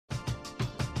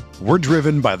We're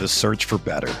driven by the search for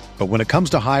better. But when it comes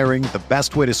to hiring, the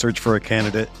best way to search for a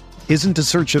candidate isn't to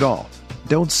search at all.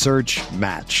 Don't search,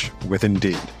 match with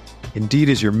Indeed. Indeed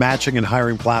is your matching and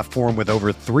hiring platform with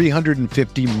over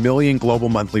 350 million global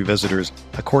monthly visitors,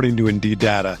 according to Indeed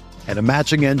data, and a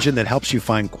matching engine that helps you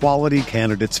find quality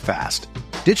candidates fast.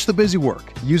 Ditch the busy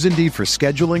work. Use Indeed for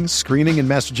scheduling, screening, and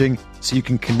messaging so you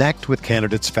can connect with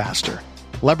candidates faster.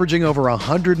 Leveraging over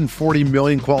 140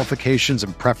 million qualifications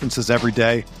and preferences every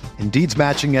day, Indeed's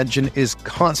matching engine is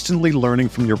constantly learning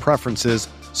from your preferences,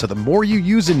 so the more you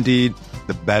use Indeed,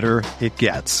 the better it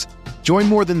gets. Join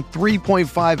more than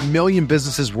 3.5 million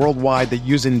businesses worldwide that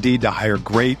use Indeed to hire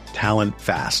great talent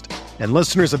fast. And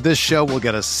listeners of this show will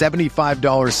get a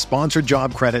 $75 sponsored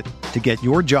job credit to get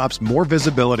your jobs more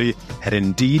visibility at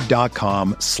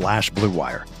Indeed.com/Blue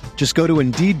Wire. Just go to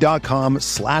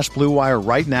Indeed.com/Blue Wire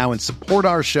right now and support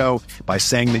our show by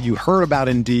saying that you heard about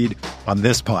Indeed on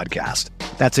this podcast.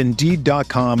 That's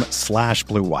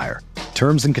Indeed.com/Blue Wire.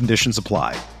 Terms and conditions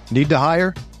apply. Need to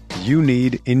hire? You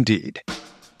need Indeed.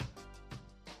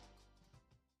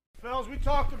 Fellas, we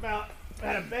talked about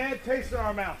had a bad taste in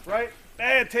our mouth, right?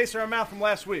 Bad taste in our mouth from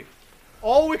last week.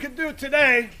 All we could do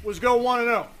today was go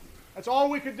 1-0. That's all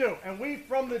we could do. And we,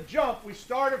 from the jump, we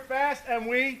started fast and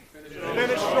we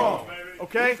finished strong.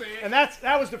 Okay? And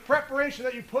that was the preparation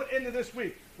that you put into this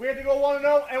week. We had to go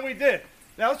 1-0, and we did.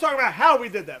 Now let's talk about how we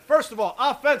did that. First of all,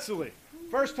 offensively,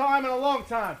 first time in a long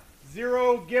time,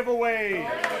 0 giveaways.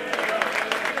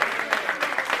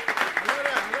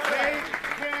 Take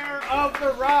care of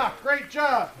the rock. Great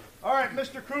job. All right,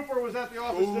 Mr. Cooper was at the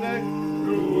office today.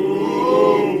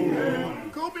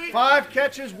 5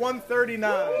 catches,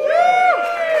 139.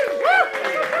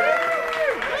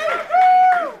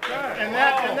 And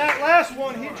that last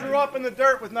one, he drew up in the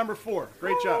dirt with number 4.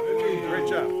 Great job. Great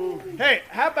job. Hey,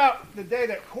 how about the day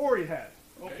that Corey had?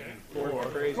 Okay.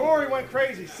 Corey went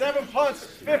crazy. 7 punts,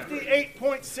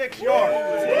 58.6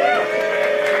 yards.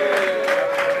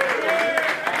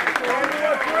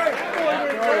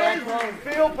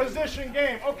 Field position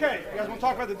game. Okay, you guys want to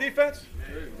talk about the defense?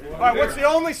 All right, what's the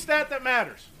only stat that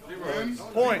matters?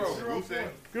 Points.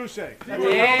 Goose egg. That's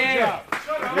a hell of a job.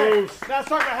 Okay, now let's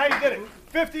talk about how you did it.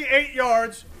 58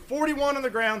 yards, 41 on the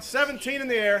ground, 17 in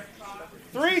the air,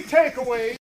 3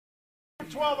 takeaways,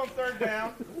 12 on third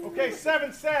down. Okay,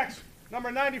 7 sacks.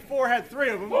 Number 94 had 3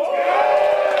 of them.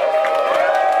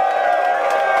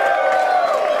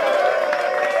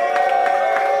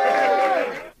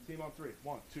 Team on 3.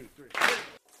 1, 2, 3.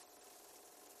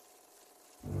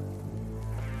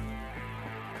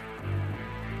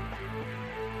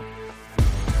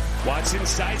 Watson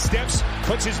sidesteps,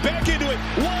 puts his back into it,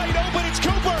 wide open, it's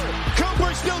Cooper!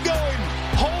 Cooper still going,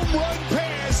 home run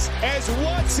pass as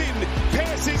Watson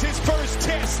passes his first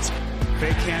test.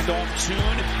 Fake handoff, Tune,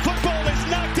 football is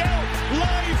knocked out,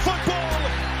 live football,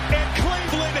 and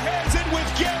Cleveland has it with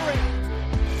Garrett.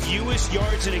 Fewest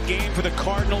yards in a game for the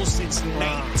Cardinals since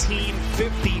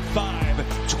 1955,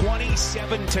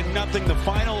 27-0 the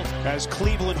final as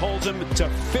Cleveland holds them to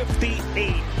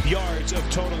 58 yards of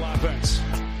total offense.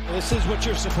 This is what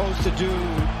you're supposed to do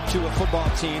to a football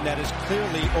team that is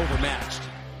clearly overmatched.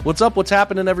 What's up? What's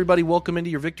happening, everybody? Welcome into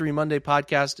your Victory Monday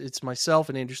podcast. It's myself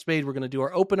and Andrew Spade. We're going to do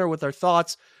our opener with our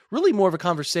thoughts, really more of a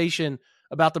conversation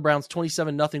about the Browns'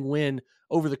 27-0 win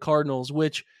over the Cardinals,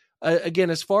 which, again,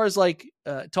 as far as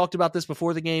talked about this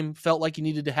before the game, felt like you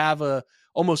needed to have a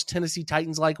almost Tennessee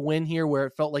Titans-like win here where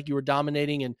it felt like you were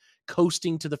dominating and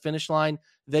coasting to the finish line.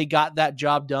 They got that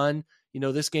job done. You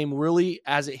know, this game really,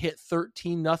 as it hit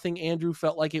 13-0, Andrew,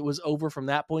 felt like it was over from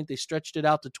that point. They stretched it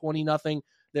out to 20-0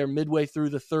 there midway through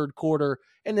the third quarter,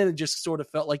 and then it just sort of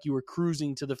felt like you were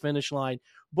cruising to the finish line.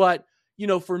 But, you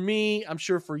know, for me, I'm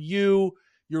sure for you,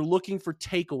 you're looking for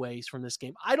takeaways from this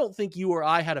game. I don't think you or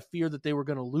I had a fear that they were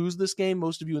going to lose this game.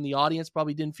 Most of you in the audience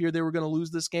probably didn't fear they were going to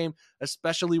lose this game,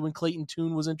 especially when Clayton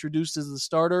Tune was introduced as the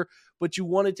starter. But you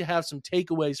wanted to have some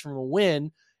takeaways from a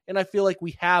win, and I feel like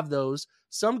we have those.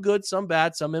 Some good, some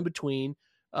bad, some in between.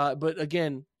 But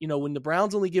again, you know, when the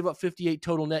Browns only give up 58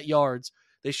 total net yards,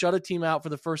 they shut a team out for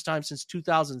the first time since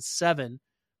 2007,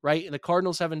 right? And the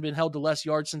Cardinals haven't been held to less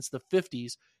yards since the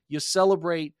 50s. You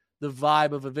celebrate the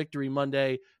vibe of a Victory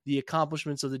Monday, the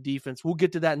accomplishments of the defense. We'll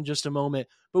get to that in just a moment.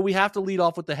 But we have to lead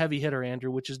off with the heavy hitter,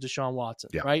 Andrew, which is Deshaun Watson,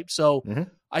 right? So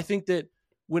I think that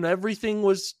when everything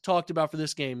was talked about for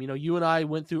this game, you know, you and I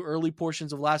went through early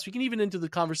portions of last week and even into the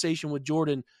conversation with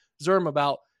Jordan Zerm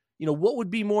about, you know, what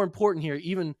would be more important here,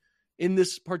 even in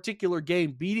this particular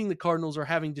game, beating the Cardinals or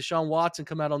having Deshaun Watson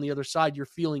come out on the other side, you're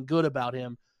feeling good about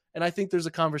him. And I think there's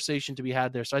a conversation to be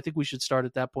had there. So I think we should start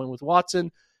at that point with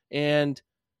Watson. And,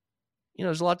 you know,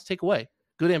 there's a lot to take away,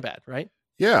 good and bad, right?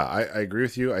 Yeah, I agree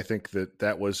with you. I think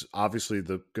that was obviously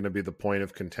going to be the point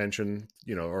of contention,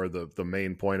 or the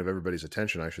main point of everybody's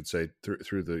attention, I should say,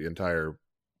 through the entire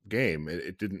game.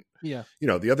 It didn't, Yeah.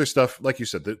 The other stuff, like you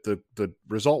said, the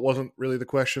result wasn't really the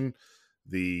question.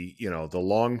 The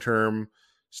long-term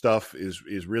stuff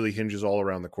is really hinges all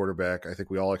around the quarterback. I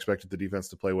think we all expected the defense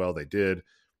to play well. They did.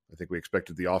 I think we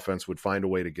expected the offense would find a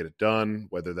way to get it done,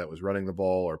 whether that was running the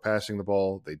ball or passing the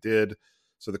ball. They did.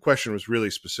 So the question was really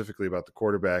specifically about the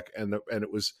quarterback, and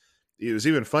it was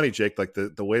even funny, Jake, like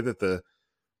the way that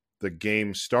the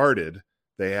game started.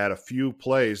 They had a few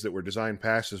plays that were designed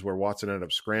passes where Watson ended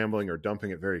up scrambling or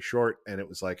dumping it very short, and it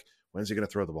was like, when's he going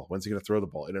to throw the ball? When's he going to throw the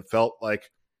ball? And it felt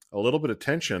like a little bit of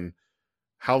tension.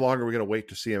 How long are we going to wait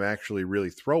to see him actually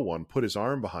really throw one, put his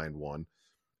arm behind one?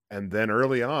 And then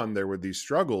early on, there were these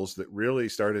struggles that really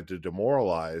started to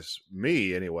demoralize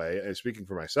me anyway, speaking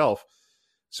for myself.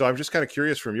 So I'm just kind of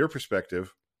curious from your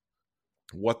perspective,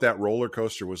 what that roller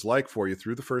coaster was like for you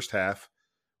through the first half,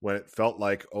 when it felt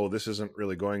like, oh, this isn't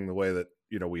really going the way that,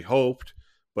 we hoped,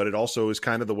 but it also is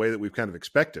kind of the way that we've kind of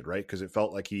expected, right? Because it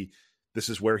felt like this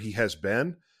is where he has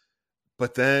been.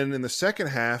 But then in the second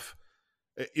half,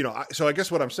 so I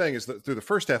guess what I'm saying is that through the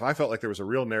first half, I felt like there was a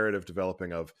real narrative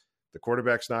developing of the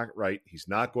quarterback's not right. He's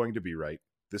not going to be right.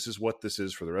 This is what this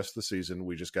is for the rest of the season.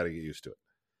 We just got to get used to it.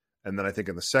 And then I think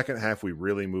in the second half, we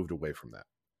really moved away from that.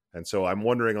 And so I'm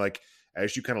wondering, like,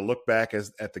 as you kind of look back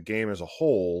at the game as a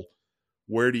whole,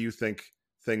 where do you think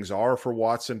things are for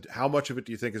Watson? How much of it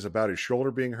do you think is about his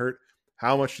shoulder being hurt?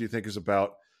 How much do you think is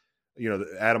about,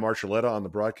 Adam Archuleta on the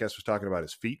broadcast was talking about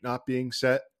his feet not being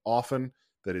set often,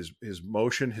 that his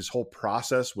motion, his whole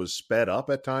process was sped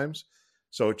up at times.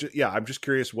 So, I'm just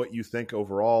curious what you think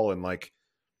overall, and like,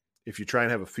 if you try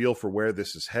and have a feel for where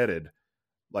this is headed,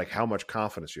 like how much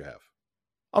confidence you have.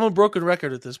 I'm a broken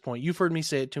record at this point. You've heard me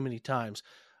say it too many times.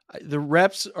 The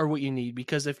reps are what you need,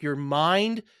 because if your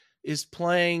mind is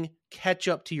playing catch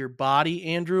up to your body,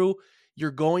 Andrew,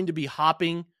 you're going to be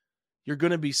hopping. You're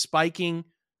going to be spiking.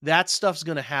 That stuff's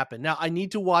going to happen. Now, I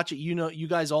need to watch it. You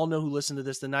guys all know who listen to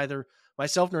this, that neither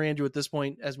myself nor Andrew at this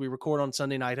point, as we record on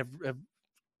Sunday night, have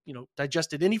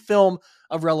digested any film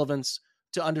of relevance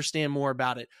to understand more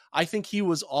about it. I think he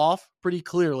was off pretty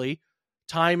clearly,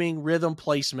 timing, rhythm,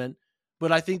 placement,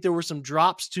 but I think there were some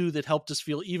drops too that helped us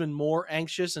feel even more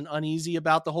anxious and uneasy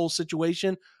about the whole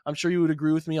situation. I'm sure you would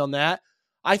agree with me on that.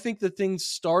 I think that things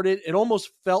started, it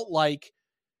almost felt like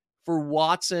for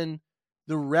Watson,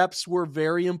 the reps were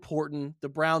very important. The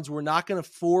Browns were not going to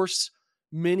force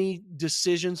many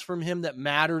decisions from him that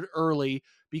mattered early,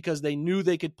 because they knew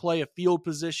they could play a field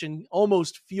position,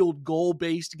 almost field goal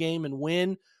based game and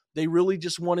win. They really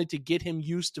just wanted to get him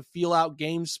used to feel out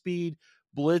game speed,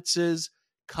 blitzes,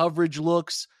 coverage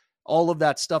looks, all of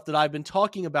that stuff that I've been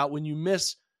talking about. When you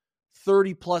miss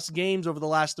 30 plus games over the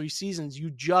last 3 seasons,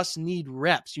 you just need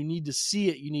reps. You need to see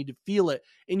it. You need to feel it.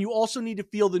 And you also need to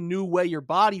feel the new way your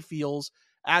body feels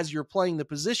as you're playing the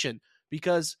position,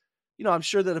 because, I'm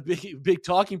sure that a big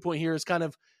talking point here is kind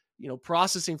of,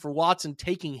 processing for Watson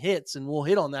taking hits, and we'll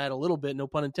hit on that a little bit, no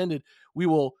pun intended. We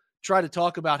will try to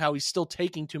talk about how he's still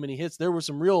taking too many hits. There were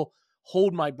some real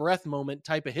hold my breath moment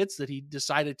type of hits that he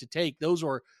decided to take. Those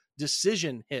were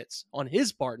decision hits on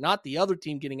his part, not the other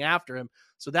team getting after him.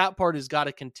 So that part has got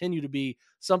to continue to be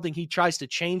something he tries to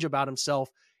change about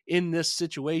himself in this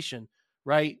situation,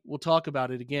 right? We'll talk about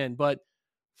it again. But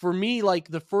for me, like,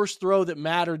 the first throw that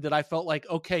mattered, that I felt like,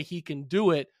 okay, he can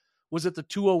do it, was at the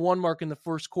 2:01 mark in the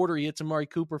first quarter. He hits Amari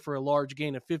Cooper for a large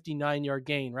gain, a 59-yard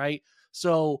gain, right?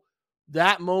 So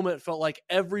that moment felt like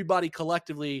everybody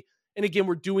collectively, and again,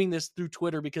 we're doing this through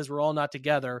Twitter because we're all not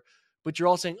together, but you're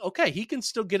all saying, okay, he can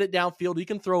still get it downfield. He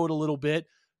can throw it a little bit.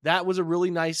 That was a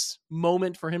really nice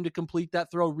moment for him to complete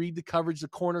that throw, read the coverage, the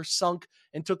corner sunk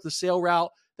and took the sail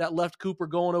route that left Cooper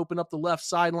going, open up the left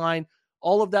sideline.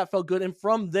 All of that felt good. And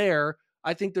from there,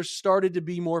 I think there started to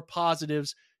be more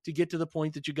positives to get to the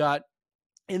point that you got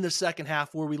in the second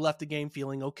half, where we left the game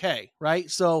feeling okay, right?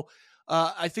 So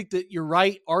I think that you're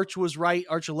right. Arch was right.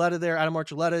 Archuleta there, Adam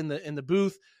Archuleta in the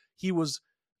booth. He was,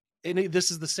 and this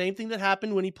is the same thing that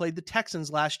happened when he played the Texans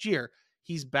last year.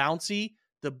 He's bouncy.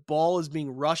 The ball is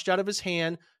being rushed out of his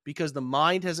hand because the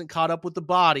mind hasn't caught up with the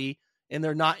body, and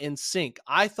they're not in sync.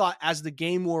 I thought as the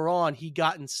game wore on, he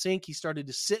got in sync. He started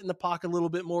to sit in the pocket a little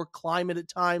bit more, climb it at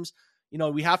times.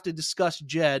 We have to discuss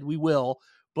Jed. We will.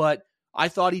 But I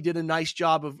thought he did a nice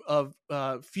job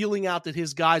of feeling out that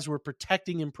his guys were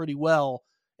protecting him pretty well,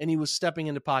 and he was stepping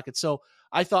into pockets. So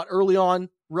I thought early on,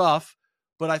 rough,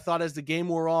 but I thought as the game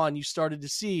wore on, you started to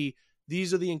see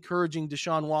these are the encouraging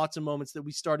Deshaun Watson moments that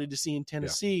we started to see in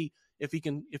Tennessee, if he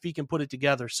can put it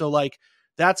together. So, like,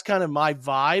 that's kind of my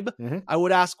vibe. Mm-hmm. I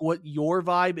would ask what your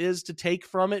vibe is to take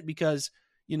from it, because,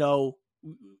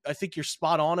 I think you're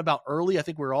spot on about early. I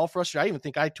think we're all frustrated. I even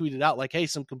think I tweeted out like, hey,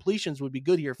 some completions would be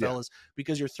good here, fellas,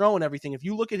 because you're throwing everything. If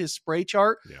you look at his spray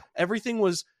chart, everything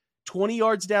was 20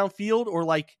 yards downfield or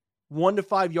like 1 to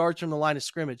 5 yards from the line of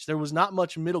scrimmage. There was not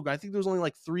much middle ground. I think there was only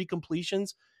like 3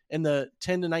 completions in the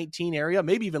 10 to 19 area,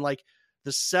 maybe even like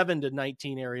the 7 to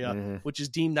 19 area, which is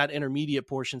deemed that intermediate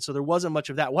portion. So there wasn't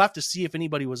much of that. We'll have to see if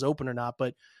anybody was open or not.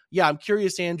 But yeah, I'm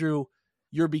curious, Andrew,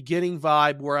 your beginning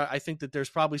vibe, where I think that there's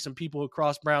probably some people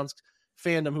across Browns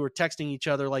fandom who are texting each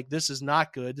other like, this is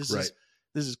not good. This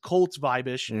is Colts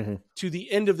vibe-ish, to the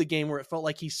end of the game where it felt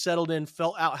like he settled in,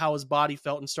 felt out how his body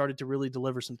felt, and started to really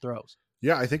deliver some throws.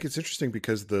 Yeah, I think it's interesting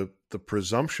because the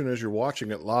presumption as you're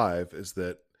watching it live is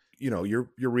that, you're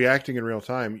reacting in real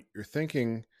time. You're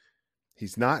thinking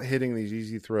he's not hitting these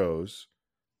easy throws.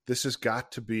 This has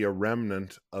got to be a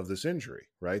remnant of this injury,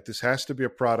 right? This has to be a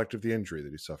product of the injury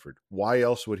that he suffered. Why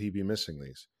else would he be missing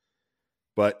these?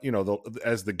 But,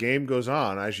 as the game goes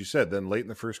on, as you said, then late in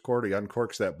the first quarter, he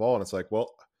uncorks that ball, and it's like,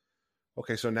 well,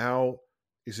 okay, so now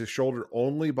is his shoulder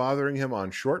only bothering him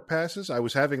on short passes? I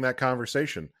was having that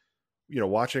conversation,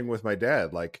 watching with my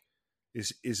dad, like,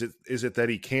 is it that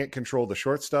he can't control the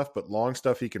short stuff, but long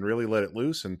stuff he can really let it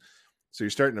loose? And so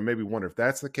you're starting to maybe wonder if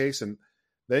that's the case. And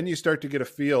then you start to get a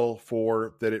feel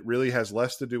for that it really has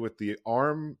less to do with the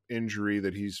arm injury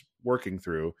that he's working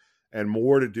through and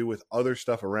more to do with other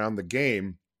stuff around the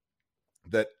game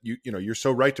that you're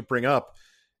so right to bring up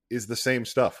is the same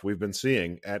stuff we've been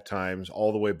seeing at times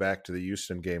all the way back to the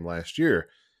Houston game last year.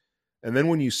 And then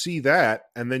when you see that,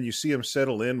 and then you see him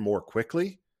settle in more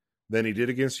quickly than he did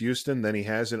against Houston, than he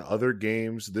has in other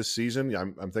games this season.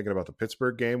 I'm thinking about the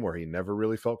Pittsburgh game where he never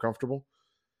really felt comfortable.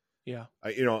 Yeah.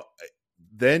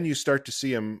 Then you start to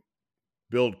see him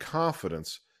build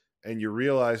confidence, and you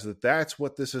realize that that's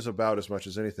what this is about as much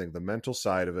as anything, the mental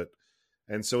side of it.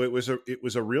 And so it was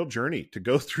a real journey to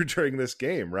go through during this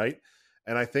game, right?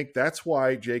 And I think that's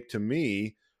why, Jake, to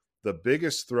me, the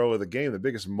biggest throw of the game, the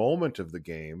biggest moment of the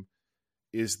game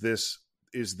is this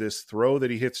throw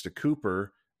that he hits to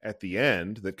Cooper at the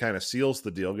end that kind of seals the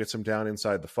deal, gets him down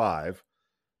inside the 5,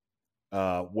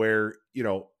 where,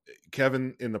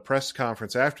 Kevin in the press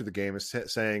conference after the game is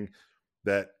saying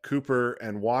that Cooper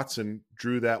and Watson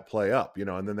drew that play up,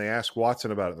 and then they asked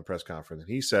Watson about it in the press conference.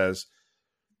 And he says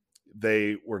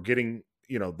they were getting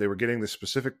the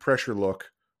specific pressure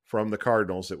look from the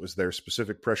Cardinals. It was their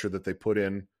specific pressure that they put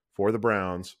in for the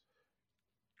Browns.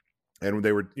 And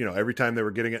they were, every time they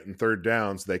were getting it in third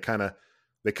downs, they kind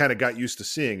of got used to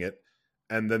seeing it.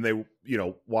 And then they,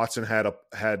 Watson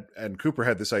and Cooper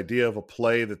had this idea of a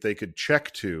play that they could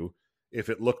check to if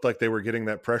it looked like they were getting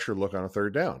that pressure look on a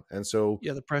third down. And so,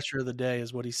 the pressure of the day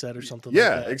is what he said, or something.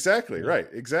 Yeah, like that. Exactly. Yeah. Right.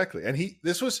 Exactly. And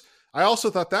I also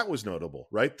thought that was notable,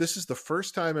 right? This is the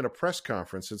first time in a press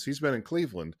conference since he's been in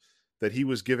Cleveland that he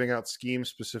was giving out scheme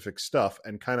specific stuff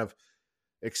and kind of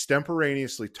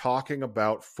extemporaneously talking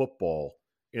about football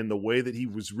in the way that he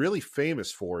was really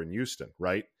famous for in Houston,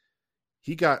 right?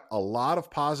 He got a lot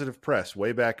of positive press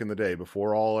way back in the day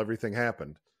before everything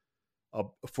happened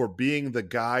for being the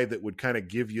guy that would kind of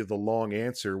give you the long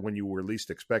answer when you were least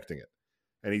expecting it.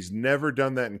 And he's never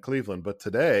done that in Cleveland, but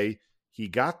today he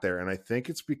got there. And I think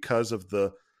it's because of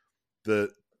the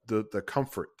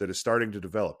comfort that is starting to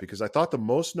develop, because I thought the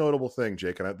most notable thing,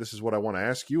 Jake, and this is what I want to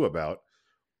ask you about,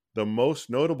 the most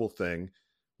notable thing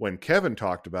when Kevin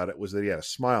talked about it was that he had a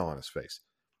smile on his face.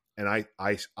 And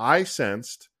I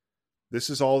sensed, this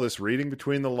is all this reading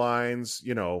between the lines,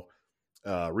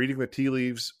 reading the tea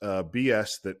leaves,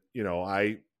 BS that,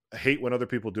 I hate when other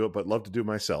people do it, but love to do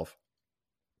myself,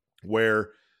 where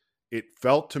it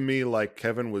felt to me like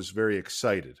Kevin was very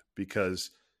excited because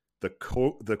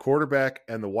the quarterback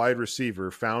and the wide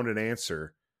receiver found an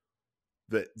answer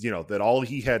that, that all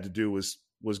he had to do was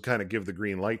kind of give the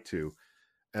green light to.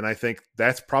 And I think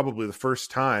that's probably the first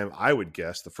time, I would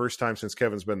guess, the first time since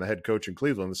Kevin's been the head coach in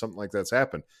Cleveland that something like that's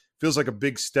happened. Feels like a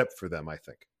big step for them, I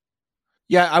think.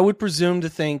 Yeah, I would presume to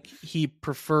think he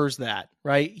prefers that,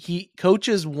 right?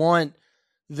 Coaches want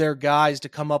their guys to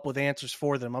come up with answers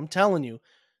for them. I'm telling you,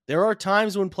 there are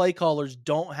times when play callers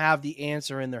don't have the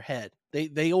answer in their head.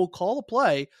 They'll call a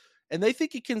play and they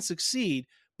think it can succeed,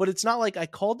 but it's not like I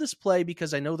called this play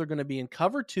because I know they're going to be in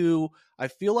cover 2. I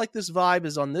feel like this vibe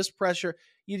is on this pressure.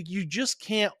 You just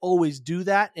can't always do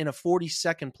that in a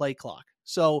 40-second play clock.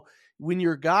 So when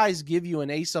your guys give you an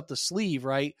ace up the sleeve,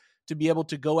 right, to be able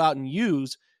to go out and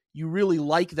use, you really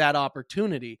like that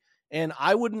opportunity. And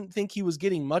I wouldn't think he was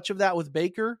getting much of that with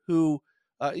Baker, who,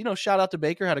 shout out to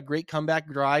Baker, had a great comeback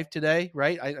drive today,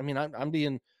 right? I mean, I'm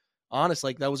being honest.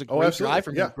 Like, that was a great drive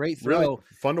from him, great throw. Really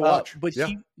fun to watch. But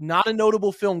he not a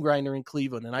notable film grinder in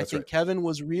Cleveland. And I think Kevin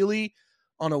was really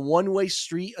on a one-way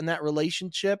street in that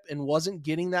relationship and wasn't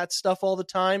getting that stuff all the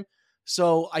time.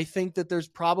 So I think that there's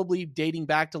probably, dating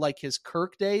back to like his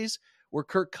Kirk days, where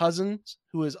Kirk Cousins,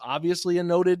 who is obviously a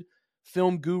noted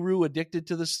film guru, addicted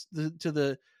to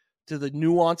the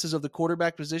nuances of the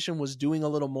quarterback position, was doing a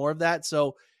little more of that.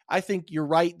 So I think you're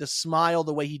right. The smile,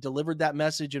 the way he delivered that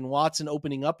message, and Watson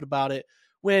opening up about it.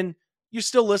 When you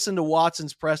still listen to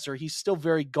Watson's presser, he's still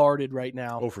very guarded right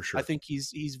now. Oh, for sure. I think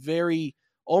he's very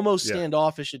almost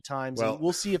standoffish at times. Well, and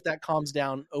we'll see if that calms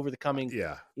down over the coming,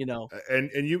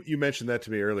 And you mentioned that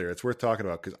to me earlier. It's worth talking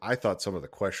about because I thought some of the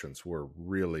questions were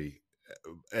really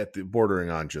at the bordering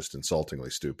on just insultingly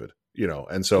stupid,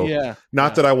 and so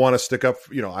that I want to stick up,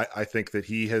 I think that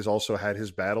he has also had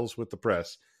his battles with the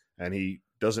press, and he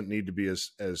doesn't need to be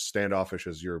as standoffish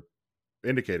as you're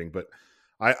indicating. But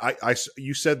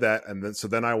you said that, and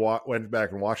then I went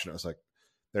back and watched it. I was like,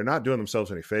 they're not doing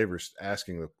themselves any favors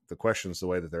asking the questions the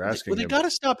way that they're asking. Well, they got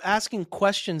to stop asking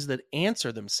questions that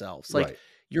answer themselves. Like,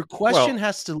 your question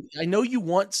has to, I know you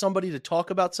want somebody to talk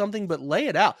about something, but lay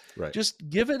it out. Right. Just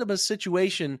give them a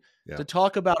situation to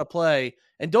talk about a play,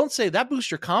 and don't say that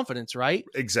boosts your confidence, right?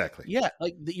 Exactly. Yeah.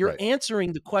 Like, you're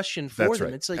answering the question for them.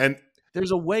 Right. It's like,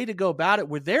 there's a way to go about it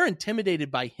where they're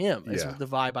intimidated by him, is the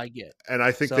vibe I get. And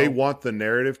I think they want the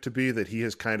narrative to be that he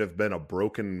has kind of been a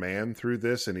broken man through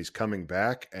this, and he's coming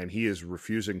back, and he is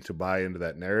refusing to buy into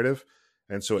that narrative.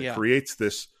 And so it creates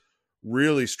this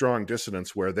really strong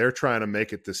dissonance where they're trying to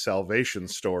make it this salvation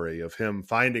story of him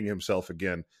finding himself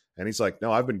again. And he's like,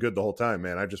 no, I've been good the whole time,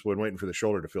 man. I just been waiting for the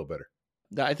shoulder to feel better.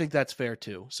 I think that's fair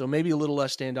too. So maybe a little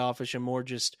less standoffish and more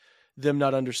just them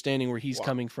not understanding where he's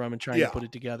coming from and trying to put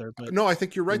it together. But no, I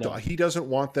think you're right though. He doesn't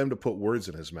want them to put words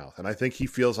in his mouth. And I think he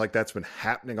feels like that's been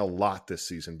happening a lot this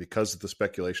season because of the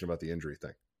speculation about the injury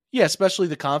thing. Yeah, especially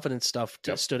the confidence stuff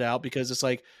stood out, because it's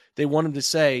like they want him to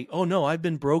say, oh, no, I've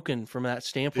been broken from that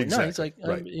standpoint. Exactly. No, he's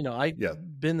like,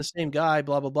 I've been the same guy,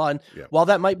 blah, blah, blah. And while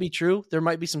that might be true, there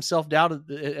might be some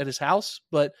self-doubt at his house,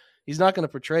 but he's not going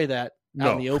to portray that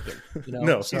out in the open.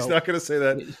 No, he's not going to say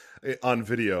that on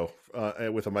video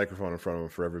with a microphone in front of him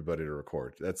for everybody to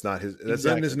record. That's not his. That's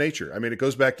not in his nature. I mean, it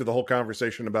goes back to the whole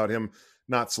conversation about him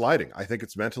not sliding. I think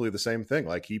it's mentally the same thing.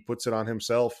 Like, he puts it on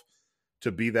himself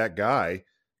to be that guy,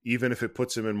 even if it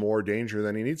puts him in more danger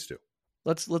than he needs to.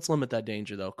 Let's limit that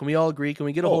danger, though. Can we all agree? Can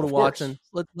we get a hold of Watson?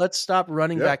 Let's stop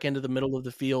running back into the middle of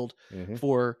the field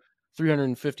for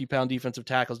 350-pound defensive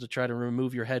tackles to try to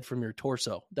remove your head from your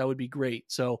torso. That would be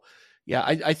great. So, yeah,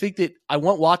 I think that I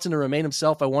want Watson to remain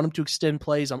himself. I want him to extend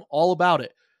plays. I'm all about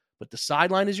it. But the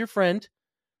sideline is your friend.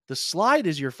 The slide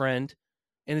is your friend.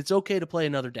 And it's okay to play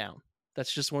another down.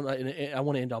 That's just one I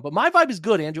want to end on. But my vibe is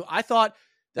good, Andrew. I thought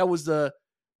that was the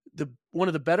one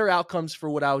of the better outcomes for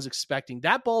what I was expecting.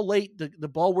 That ball late, the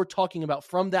ball we're talking about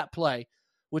from that play,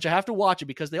 which I have to watch it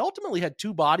because they ultimately had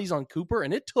two bodies on Cooper,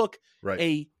 and it took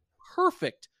a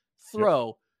perfect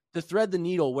throw to thread the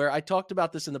needle, where I talked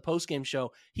about this in the postgame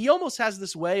show. He almost has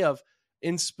this way of,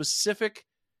 in specific,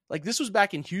 like this was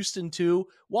back in Houston too.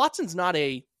 Watson's not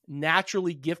a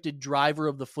naturally gifted driver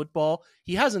of the football.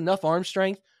 He has enough arm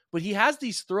strength, but he has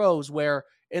these throws where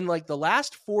in like the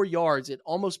last 4 yards, it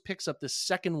almost picks up the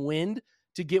second wind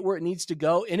to get where it needs to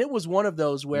go. And it was one of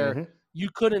those where you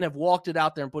couldn't have walked it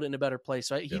out there and put it in a better place.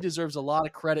 So he deserves a lot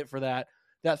of credit for that.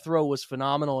 That throw was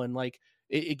phenomenal. And like,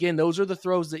 again, those are the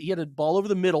throws that he had a ball over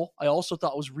the middle. I also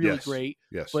thought was really great,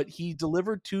 but he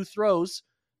delivered two throws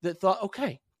that thought,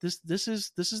 okay, this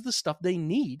is the stuff they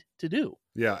need to do.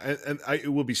 Yeah. And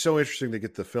it will be so interesting to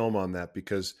get the film on that,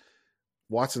 because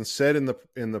Watson said in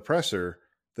the presser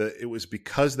that it was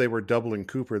because they were doubling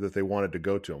Cooper that they wanted to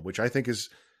go to him, which I think it's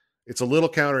a little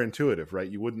counterintuitive, right?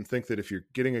 You wouldn't think that if you're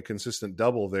getting a consistent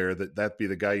double there, that'd be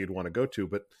the guy you'd want to go to,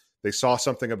 but they saw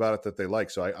something about it that they like.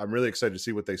 So I'm really excited to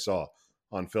see what they saw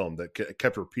on film that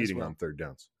kept repeating on third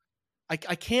downs. I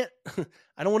can't,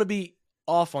 I don't want to be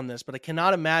off on this, but I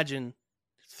cannot imagine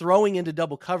throwing into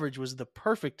double coverage was the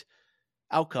perfect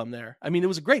outcome there. I mean, it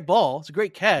was a great ball. It's a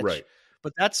great catch. Right.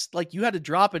 But that's like, you had to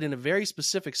drop it in a very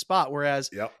specific spot.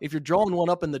 Whereas if you're drawing one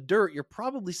up in the dirt, you're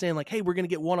probably saying like, hey, we're going to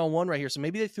get one-on-one right here. So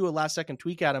maybe they threw a last second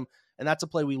tweak at him, and that's a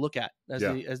play we look at as the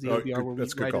OBR where we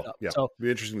write it up. Yeah. So it'll be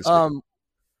interesting to see.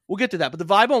 We'll get to that. But the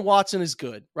vibe on Watson is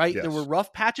good, right? Yes. There were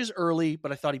rough patches early,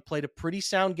 but I thought he played a pretty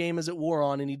sound game as it wore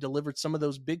on, and he delivered some of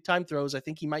those big time throws. I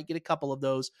think he might get a couple of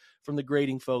those from the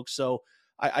grading folks. So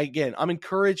I'm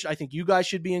encouraged. I think you guys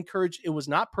should be encouraged. It was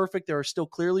not perfect. There are still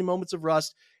clearly moments of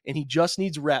rust, and he just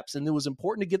needs reps. And it was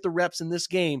important to get the reps in this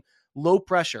game. Low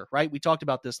pressure, right? We talked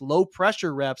about this. Low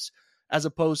pressure reps as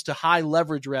opposed to high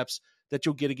leverage reps that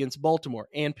you'll get against Baltimore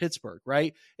and Pittsburgh,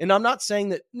 right? And I'm not saying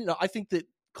that, I think that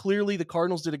clearly the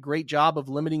Cardinals did a great job of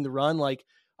limiting the run. Like,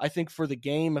 I think for the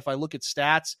game, if I look at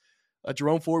stats,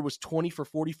 Jerome Ford was 20 for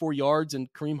 44 yards and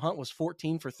Kareem Hunt was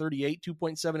 14 for 38,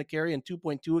 2.7 a carry and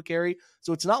 2.2 a carry.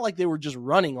 So it's not like they were just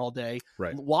running all day.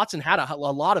 Right. Watson had a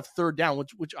lot of third down,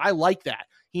 which I like that.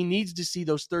 He needs to see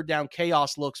those third down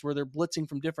chaos looks where they're blitzing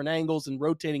from different angles and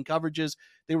rotating coverages.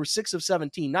 They were 6 of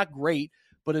 17, not great,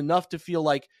 but enough to feel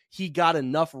like he got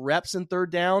enough reps in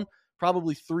third down,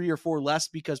 probably 3 or 4 less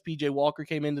because PJ Walker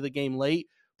came into the game late.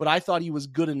 But I thought he was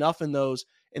good enough in those,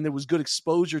 and there was good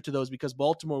exposure to those because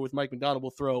Baltimore with Mike McDonald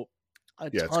will throw a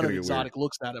ton of exotic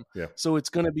looks at him. Yeah. So it's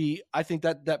going to be, I think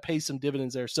that pays some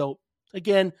dividends there. So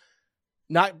again,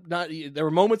 not there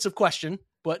were moments of question,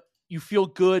 but you feel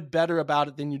better about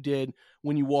it than you did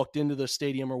when you walked into the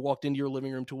stadium or walked into your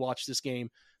living room to watch this game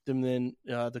than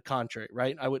the contrary,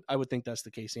 right? I would think that's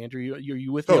the case. Andrew,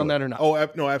 you with me on that or not? Oh,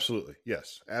 no, absolutely.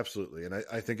 Yes, absolutely. And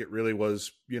I think it really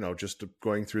was, just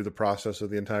going through the process of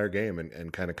the entire game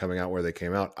and kind of coming out where they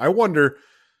came out. I wonder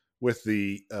with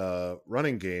the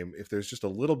running game, if there's just a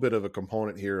little bit of a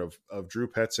component here of Drew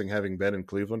Petzing having been in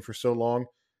Cleveland for so long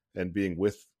and being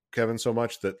with Kevin so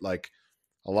much that like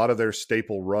a lot of their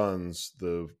staple runs,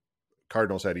 the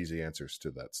Cardinals had easy answers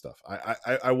to that stuff.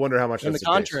 I wonder how much that's the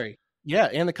contrary. Case. Yeah,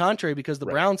 and the contrary, because the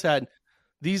Browns had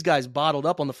these guys bottled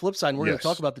up on the flip side. And we're going to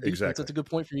talk about the defense. Exactly. That's a good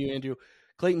point from you, Andrew.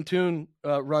 Clayton Tune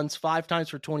runs 5 times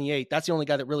for 28. That's the only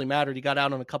guy that really mattered. He got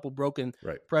out on a couple broken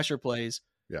pressure plays.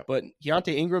 Yeah. But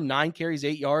Keontae Ingram, 9 carries,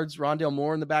 8 yards. Rondale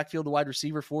Moore in the backfield, the wide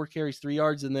receiver, 4 carries, 3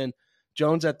 yards. And then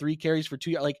Jones had 3 carries for 2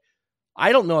 yards. Like,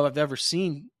 I don't know if I've ever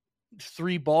seen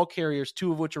 3 ball carriers,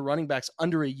 2 of which are running backs,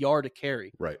 under a yard a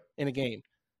carry in a game.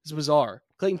 It's bizarre.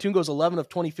 Clayton Tune goes 11 of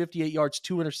 20, 58 yards,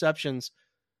 2 interceptions.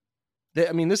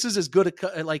 This is as good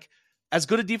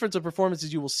a defensive performance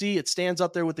as you will see. It stands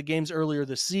up there with the games earlier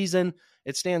this season.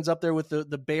 It stands up there with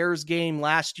the Bears game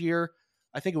last year.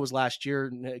 I think it was last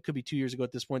year. It could be 2 years ago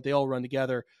at this point. They all run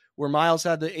together. Where Miles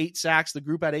had the 8 sacks, the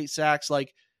group had 8 sacks.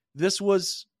 Like, this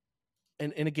was,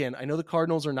 and again, I know the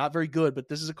Cardinals are not very good, but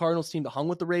this is a Cardinals team that hung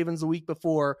with the Ravens the week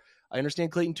before. I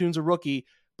understand Clayton Tune's a rookie,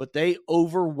 but they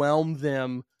overwhelmed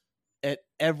them at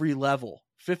every level.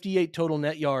 58 total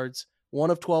net yards, 1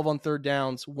 of 12 on third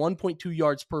downs, 1.2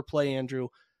 yards per play, Andrew.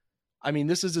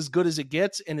 This is as good as it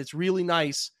gets, and it's really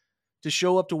nice to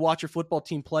show up to watch your football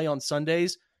team play on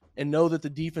Sundays and know that the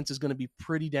defense is going to be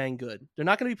pretty dang good. They're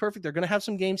not going to be perfect. They're going to have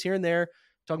some games here and there.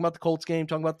 Talking about the Colts game,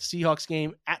 talking about the Seahawks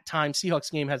game. At times,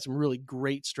 Seahawks game had some really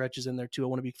great stretches in there too. I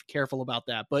want to be careful about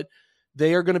that. But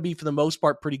they are going to be, for the most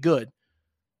part, pretty good,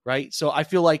 right? So I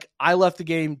feel like I left the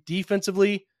game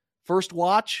defensively, first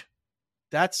watch,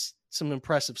 that's some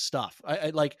impressive stuff.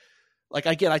 I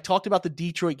talked about the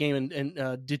Detroit game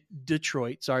in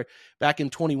Detroit, back in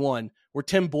 21, where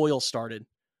Tim Boyle started,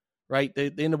 right? They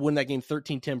ended up winning that game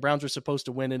 13-10. Browns were supposed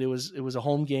to win it. It was a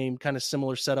home game, kind of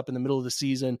similar setup in the middle of the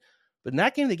season. But in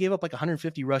that game, they gave up like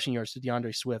 150 rushing yards to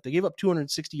DeAndre Swift. They gave up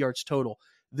 260 yards total.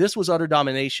 This was utter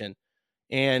domination.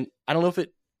 And I don't know if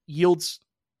it yields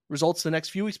results the next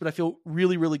few weeks, but I feel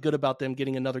really, really good about them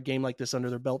getting another game like this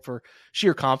under their belt for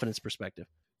sheer confidence perspective.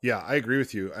 Yeah, I agree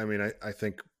with you. I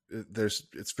think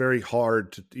it's very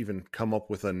hard to even come up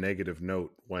with a negative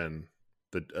note when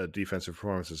the defensive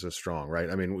performance is this strong, right?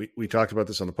 We talked about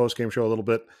this on the post-game show a little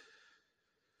bit.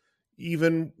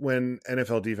 Even when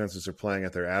NFL defenses are playing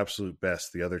at their absolute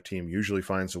best, the other team usually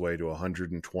finds a way to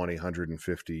 120,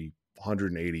 150,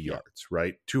 180 yards,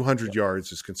 right? 200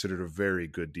 yards is considered a very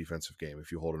good defensive game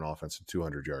if you hold an offense to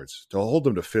 200 yards. To hold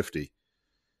them to 50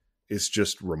 is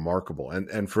just remarkable.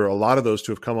 And for a lot of those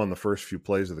to have come on the first few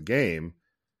plays of the game,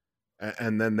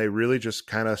 and then they really just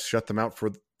kind of shut them out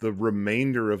for the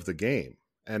remainder of the game.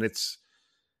 And it's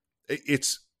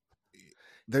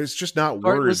there's just not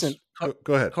words. Listen,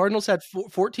 go ahead. Cardinals had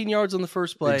 14 yards on the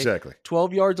first play, exactly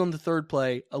 12 yards on the third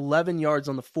play, 11 yards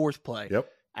on the fourth play. Yep.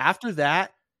 After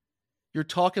that, you're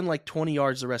talking like 20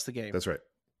 yards the rest of the game. That's right.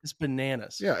 It's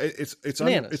bananas. Yeah, it's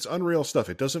bananas. It's unreal stuff.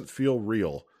 It doesn't feel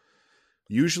real.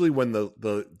 Usually when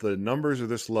the numbers are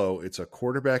this low, it's a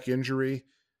quarterback injury.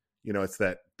 It's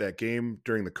that game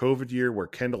during the COVID year where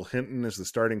Kendall Hinton is the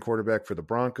starting quarterback for the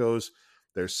Broncos.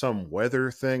 There's some weather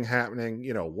thing happening,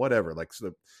 whatever. Like,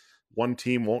 so one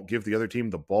team won't give the other team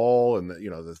the ball, and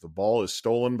the ball is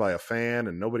stolen by a fan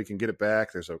and nobody can get it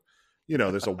back. There's a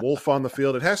wolf on the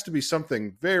field. It has to be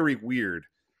something very weird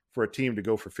for a team to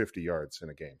go for 50 yards in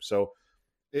a game. So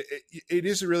it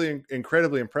is really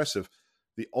incredibly impressive.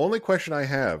 The only question I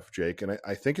have, Jake, and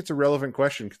I think it's a relevant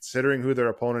question considering who their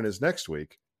opponent is next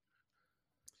week,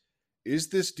 is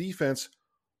this defense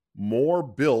more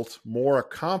built, more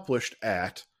accomplished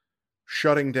at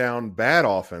shutting down bad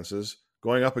offenses,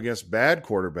 going up against bad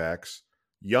quarterbacks,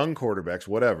 young quarterbacks,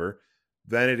 whatever,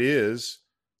 than it is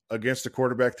against a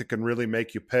quarterback that can really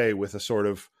make you pay with a sort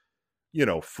of,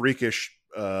 freakish,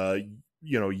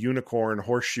 unicorn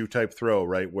horseshoe type throw,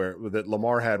 right? Where that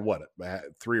Lamar had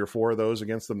 3 or 4 of those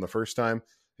against them the first time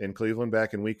in Cleveland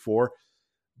back in week 4.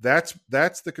 That's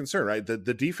the concern, right? The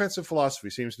defensive philosophy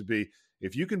seems to be,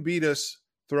 if you can beat us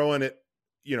throwing it,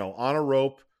 on a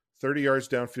rope, 30 yards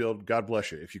downfield, God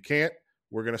bless you. If you can't,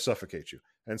 we're going to suffocate you.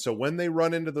 And so when they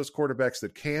run into those quarterbacks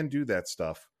that can do that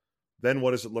stuff, then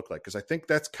what does it look like? Because I think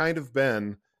that's kind of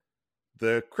been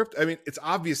the it's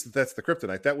obvious that that's the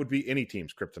kryptonite. That would be any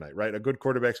team's kryptonite, right? A good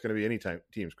quarterback's going to be any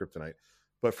team's kryptonite.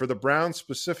 But for the Browns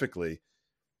specifically,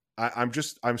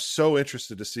 I'm so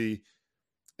interested to see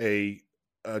a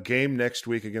game next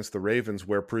week against the Ravens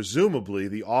where presumably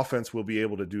the offense will be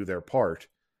able to do their part.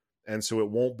 And so it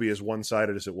won't be as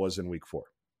one-sided as it was in week 4.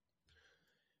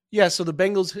 Yeah, so the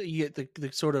Bengals, you get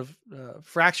the sort of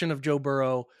fraction of Joe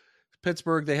Burrow.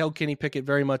 Pittsburgh, they held Kenny Pickett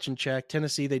very much in check.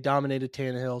 Tennessee, they dominated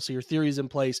Tannehill. So your theory is in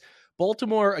place.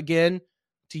 Baltimore, again,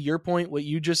 to your point, what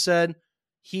you just said,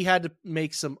 he had to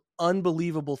make some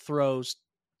unbelievable throws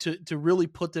to really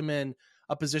put them in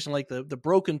a position like the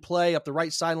broken play up the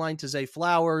right sideline to Zay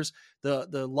Flowers,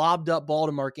 the lobbed up ball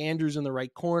to Mark Andrews in the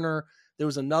right corner. There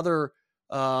was another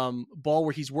ball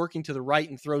where he's working to the right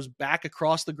and throws back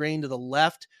across the grain to the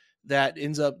left that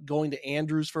ends up going to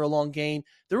Andrews for a long gain.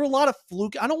 There were a lot of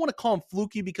fluke. I don't want to call them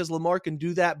fluky because Lamar can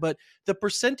do that, but the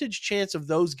percentage chance of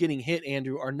those getting hit,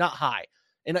 Andrew, are not high.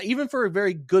 And even for a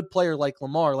very good player like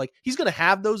Lamar, like he's going to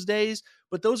have those days,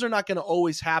 but those are not going to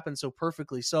always happen so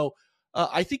perfectly. So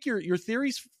I think your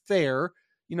theory's fair.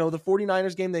 The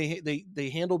 49ers game, they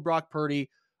handled Brock Purdy.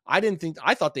 I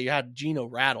thought they had Geno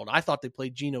rattled. I thought they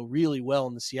played Geno really well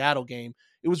in the Seattle game.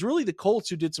 It was really the Colts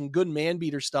who did some good man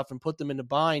beater stuff and put them into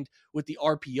bind with the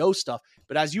RPO stuff.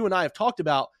 But as you and I have talked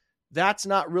about, that's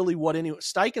not really what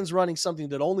Steichen's running something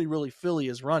that only really Philly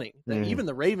is running. Even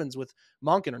the Ravens with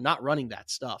Monken are not running that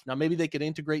stuff. Now, maybe they could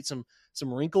integrate some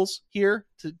wrinkles here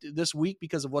to this week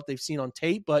because of what they've seen on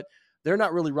tape, but they're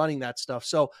not really running that stuff.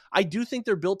 So I do think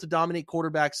they're built to dominate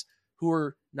quarterbacks who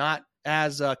are not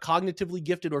as cognitively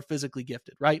gifted or physically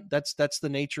gifted, right? That's the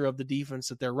nature of the defense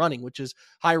that they're running, which is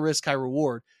high risk, high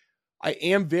reward. I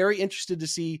am very interested to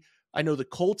see, I know the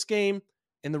Colts game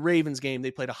and the Ravens game, they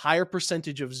played a higher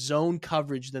percentage of zone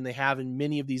coverage than they have in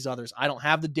many of these others. I don't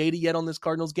have the data yet on this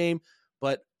Cardinals game,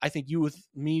 but I think you with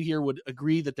me here would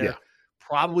agree that they're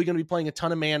probably going to be playing a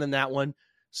ton of man in that one.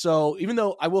 So even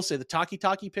though I will say the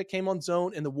Taki pick came on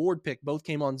zone and the Ward pick both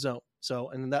came on zone.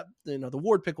 So, and that, the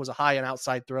Ward pick was a high and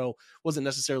outside throw, wasn't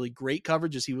necessarily great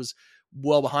coverage as he was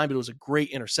well behind, but it was a great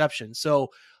interception. So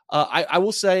I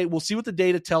will say, we'll see what the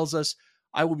data tells us.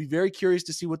 I will be very curious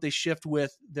to see what they shift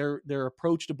with their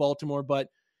approach to Baltimore. But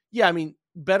yeah, I mean,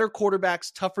 better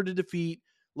quarterbacks, tougher to defeat.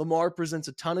 Lamar presents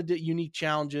a ton of unique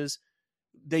challenges.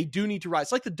 They do need to rise.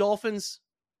 It's like the Dolphins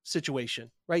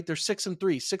situation, right? They're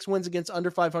 6-3, 6 wins against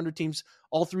under 500 teams,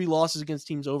 all 3 losses against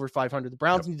teams over 500. The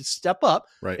Browns need to step up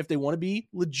if they want to be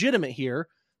legitimate here,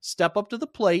 step up to the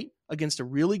plate against a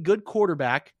really good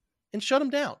quarterback and shut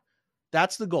him down.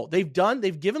 That's the goal. They've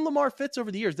given Lamar fits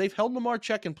over the years. They've held Lamar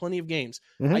check in plenty of games.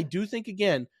 I do think,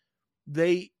 again,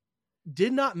 they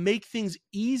did not make things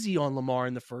easy on Lamar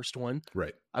in the first one.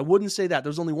 Right. I wouldn't say that. There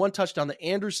was only one touchdown. The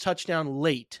Andrews touchdown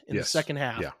late in the second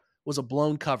half was a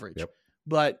blown coverage. Yep.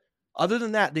 But other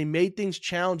than that, they made things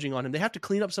challenging on him. They have to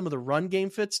clean up some of the run game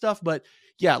fit stuff. But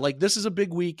yeah, like this is a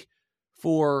big week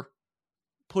for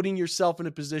putting yourself in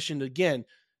a position to, again,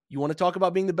 you want to talk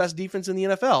about being the best defense in the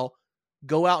NFL,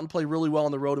 go out and play really well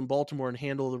on the road in Baltimore and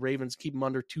handle the Ravens, keep them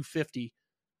under 250,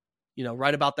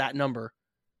 right about that number.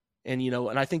 And,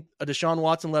 and I think a Deshaun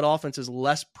Watson-led offense is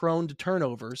less prone to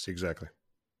turnovers. Exactly.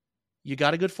 You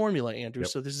got a good formula, Andrew. Yep.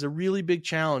 So this is a really big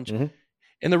challenge.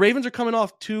 And the Ravens are coming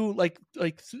off 2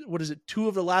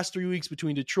 of the last 3 weeks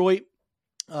between Detroit.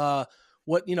 And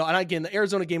again, the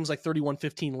Arizona game was like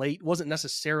 31-15 late. It wasn't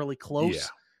necessarily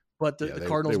close, but the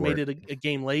Cardinals made it a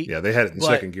game late. Yeah, they had it in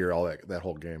second gear all that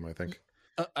whole game, I think.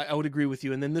 I would agree with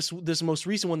you. And then this most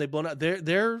recent one they blown out,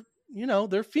 they're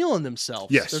feeling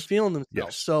themselves. Yes. They're feeling themselves.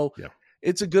 Yes. So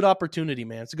it's a good opportunity,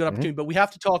 man. It's a good opportunity. But we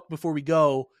have to talk before we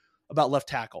go about left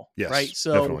tackle. Yes, right.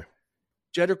 So definitely.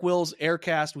 Jedrick Wills, air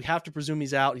cast. We have to presume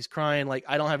he's out. He's crying. Like,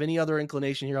 I don't have any other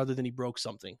inclination here other than he broke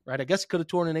something, right? I guess he could have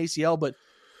torn an ACL, but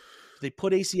they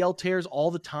put ACL tears all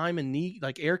the time and knee,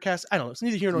 like air cast. I don't know. It's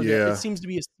neither here nor there. It seems to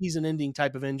be a season-ending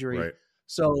type of injury. Right.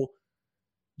 So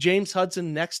James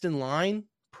Hudson next in line,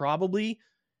 probably.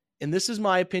 and this is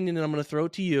my opinion, and I'm going to throw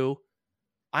it to you.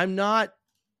 I'm not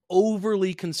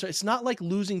overly concerned. It's not like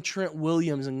losing Trent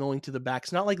Williams and going to the back.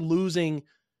 It's not like losing,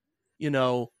 I'm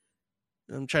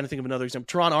trying to think of another example.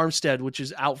 Teron Armstead, which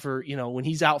is out for, when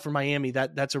he's out for Miami,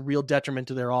 that's a real detriment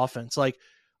to their offense. Like,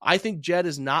 I think Jed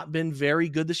has not been very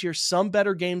good this year. Some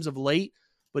better games of late,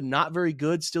 but not very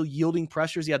good. Still yielding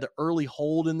pressures. He had the early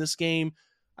hold in this game.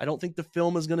 I don't think the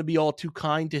film is going to be all too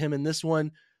kind to him in this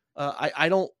one. I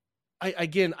don't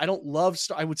love,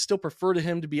 I would still prefer to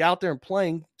him to be out there and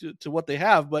playing to what they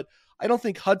have, but I don't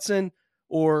think Hudson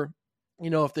or,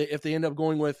 if they end up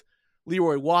going with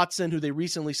Leroy Watson, who they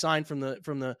recently signed from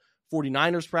the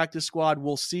 49ers practice squad,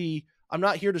 we'll see. I'm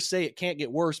not here to say it can't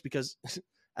get worse because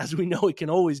as we know, it can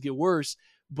always get worse,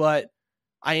 but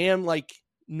I am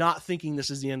not thinking this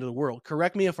is the end of the world.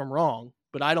 Correct me if I'm wrong,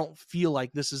 but I don't feel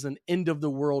like this is an end of the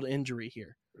world injury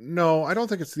here. No, I don't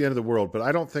think it's the end of the world, but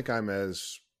I don't think I'm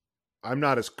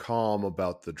not as calm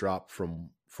about the drop from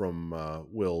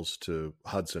Wills to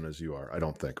Hudson as you are. I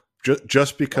don't think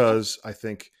just because I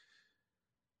think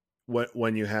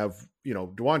when you have,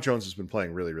 DeJuan Jones has been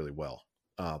playing really, really well.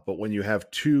 But when you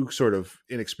have two sort of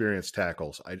inexperienced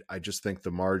tackles, I just think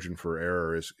the margin for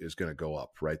error is going to go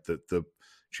up, right? The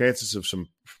chances of some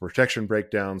protection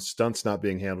breakdowns, stunts not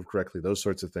being handled correctly, those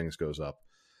sorts of things goes up.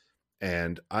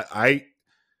 And I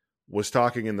was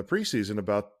talking in the preseason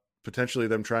about potentially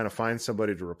them trying to find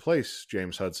somebody to replace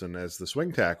James Hudson as the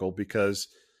swing tackle because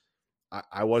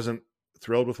I wasn't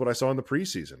thrilled with what I saw in the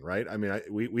preseason, right? I mean,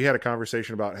 we had a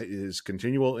conversation about his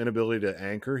continual inability to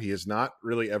anchor. He has not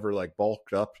really ever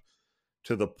bulked up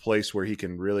to the place where he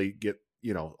can really get,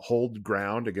 hold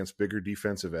ground against bigger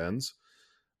defensive ends.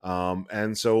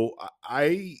 And so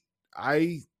I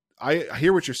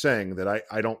hear what you're saying that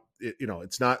I don't,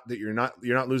 it's not that you're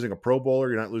not losing a Pro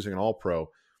Bowler, you're not losing an All-Pro,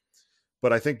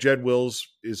 but I think Jed Wills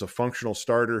is a functional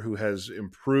starter who has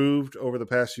improved over the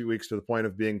past few weeks to the point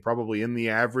of being probably in the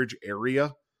average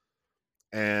area.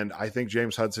 And I think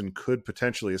James Hudson could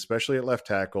potentially, especially at left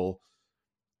tackle,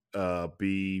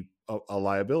 be a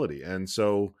liability. And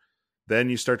so then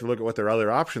you start to look at what their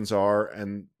other options are.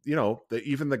 And,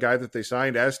 even the guy that they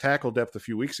signed as tackle depth a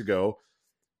few weeks ago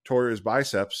tore his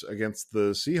biceps against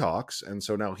the Seahawks. And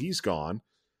so now he's gone.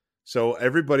 So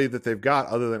everybody that they've got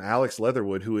other than Alex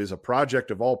Leatherwood, who is a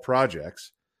project of all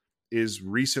projects, is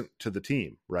recent to the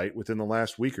team, right? Within the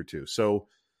last week or two. So,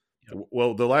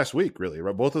 well, the last week, really,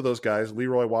 right? Both of those guys,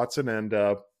 Leroy Watson and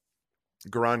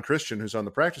Garon Christian, who's on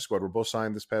the practice squad, were both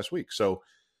signed this past week. So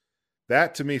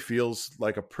that to me feels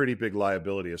like a pretty big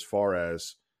liability as far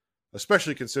as,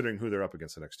 especially considering who they're up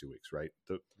against the next 2 weeks, right?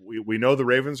 We know the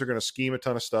Ravens are going to scheme a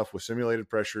ton of stuff with simulated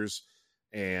pressures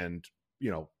and,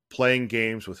 playing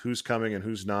games with who's coming and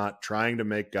who's not, trying to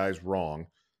make guys wrong.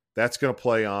 That's going to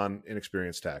play on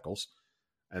inexperienced tackles.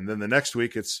 And then the next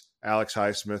week, it's Alex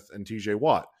Highsmith and TJ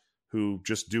Watt, who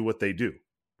just do what they do,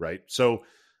 right? So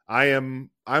I'm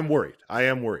worried. I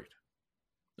am worried.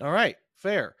 All right,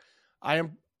 fair.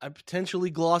 I'm potentially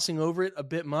glossing over it a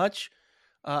bit much.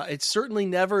 It's certainly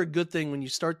never a good thing when you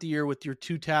start the year with your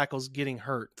two tackles getting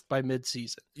hurt by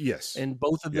midseason. Yes. And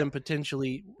both of them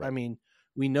potentially,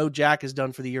 we know Jack is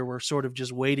done for the year. We're sort of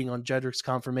just waiting on Jedrick's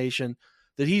confirmation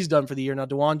that he's done for the year. Now,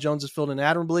 DeJuan Jones has filled in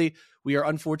admirably. We are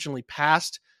unfortunately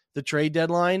past the trade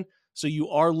deadline. So you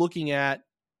are looking at,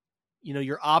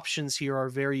 your options here are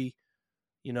very,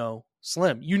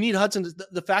 slim. You need Hudson.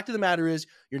 The fact of the matter is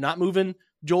you're not moving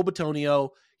Joel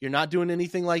Bitonio. You're not doing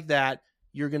anything like that.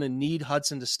 You're going to need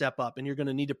Hudson to step up, and you're going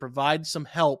to need to provide some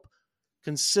help,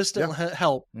 consistent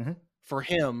help for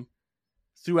him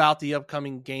throughout the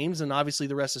upcoming games, and obviously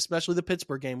the rest, especially the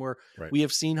Pittsburgh game, where we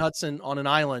have seen Hudson on an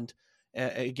island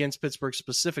against Pittsburgh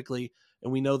specifically,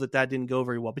 and we know that didn't go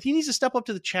very well. But he needs to step up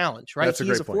to the challenge, right?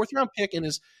 He's a fourth-round pick in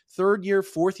his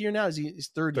fourth year now. Is he his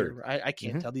third year? I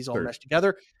can't tell. These all meshed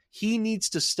together. He needs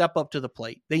to step up to the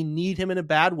plate. They need him in a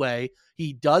bad way.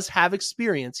 He does have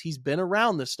experience. He's been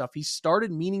around this stuff. He's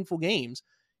started meaningful games.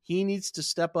 He needs to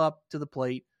step up to the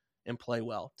plate and play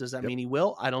well. Does that mean he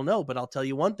will? I don't know, but I'll tell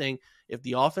you one thing. If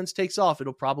the offense takes off,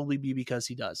 it'll probably be because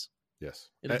he does. Yes.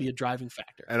 It'll be a driving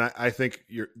factor. And I think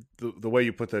the way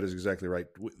you put that is exactly right.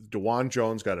 DeJuan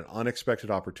Jones got an unexpected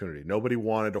opportunity. Nobody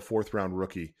wanted a fourth-round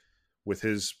rookie with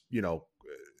his,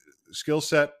 skill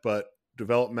set, but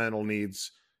developmental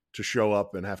needs to show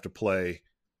up and have to play,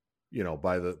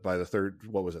 by the third,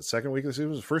 what was it, second week of the season?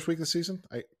 Was it the first week of the season?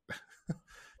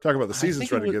 Talk about the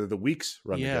seasons running together, the weeks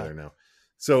run together now.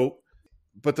 So,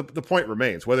 but the point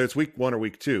remains, whether it's week 1 or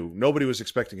week 2, nobody was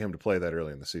expecting him to play that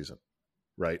early in the season.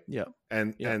 Right. Yeah.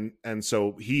 And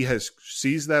so he has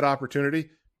seized that opportunity,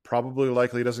 probably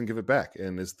likely doesn't give it back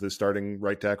and is the starting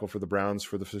right tackle for the Browns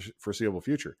for the foreseeable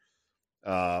future.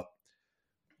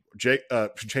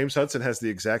 James Hudson has the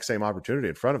exact same opportunity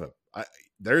in front of him.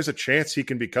 There's a chance he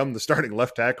can become the starting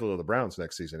left tackle of the Browns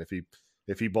next season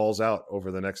if he balls out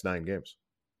over the next 9 games.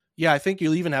 Yeah, I think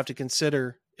you'll even have to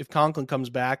consider if Conklin comes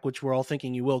back, which we're all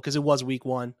thinking you will, because it was week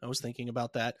 1. I was thinking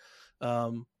about that.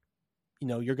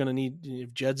 You're going to need,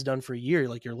 if Jed's done for a year,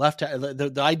 like your left,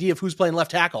 the idea of who's playing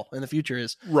left tackle in the future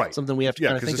is right. Something we have to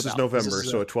kind of think about. This is November,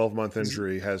 so a 12-month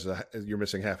injury you're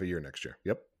missing half a year next year.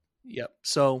 Yep.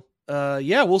 So,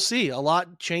 we'll see. A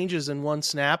lot changes in one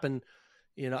snap, and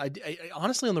I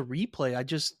honestly on the replay,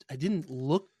 I didn't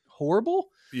look horrible.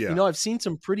 Yeah. I've seen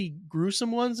some pretty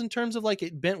gruesome ones in terms of like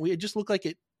it bent. It just looked like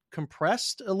it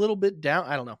compressed a little bit down.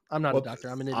 I don't know. I'm not a doctor.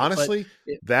 I'm an idiot. Honestly,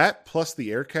 that plus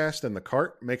the air cast and the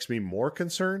cart makes me more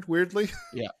concerned, weirdly.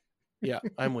 Yeah.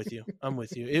 I'm with you.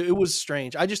 It was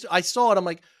strange. I saw it. I'm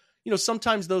like,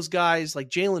 sometimes those guys like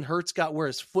Jalen Hurts got where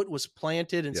his foot was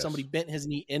planted and somebody bent his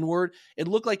knee inward. It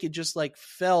looked like it just like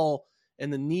fell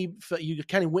and the knee, you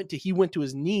kind of he went to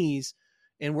his knees.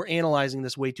 And we're analyzing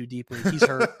this way too deeply. He's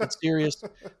hurt. It's serious.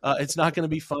 It's not going to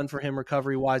be fun for him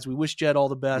recovery-wise. We wish Jed all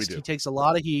the best. He takes a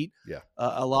lot of heat. Yeah.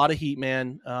 A lot of heat,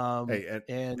 man.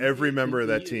 And every member of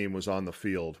that team was on the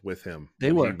field with him.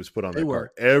 They were. He was put on that card.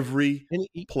 Every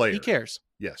player. He cares.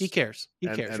 Yes. He cares.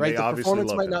 And right? The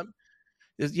performance might not.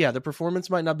 The performance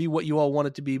might not be what you all want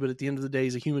it to be, but at the end of the day,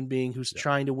 he's a human being who's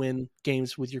trying to win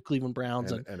games with your Cleveland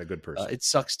Browns, and a good person. It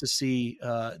sucks to see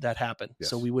that happen. Yes,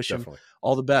 so we wish definitely. him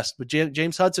all the best. But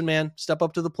James Hudson, man, step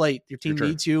up to the plate. Your team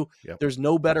needs you. Yep. There's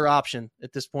no better option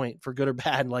at this point, for good or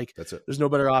bad. Like that's it. There's no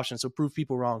better option. So prove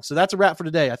people wrong. So that's a wrap for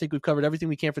today. I think we've covered everything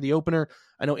we can for the opener.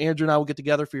 I know Andrew and I will get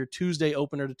together for your Tuesday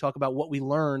opener to talk about what we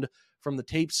learned from the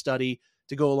tape study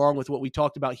to go along with what we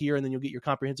talked about here, and then you'll get your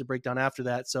comprehensive breakdown after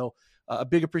that. So a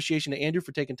big appreciation to Andrew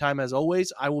for taking time as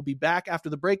always. I will be back after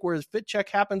the break where his fit check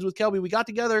happens with Kelby. We got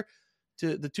together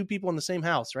to the 2 people in the same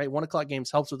house, right? 1:00 games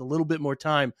helps with a little bit more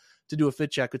time to do a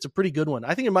fit check. It's a pretty good one.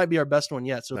 I think it might be our best one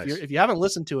yet. So nice. if you haven't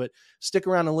listened to it, stick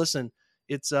around and listen.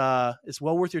 It's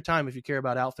well worth your time if you care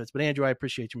about outfits. But Andrew, I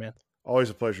appreciate you, man. Always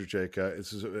a pleasure, Jake.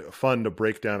 It's fun to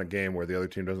break down a game where the other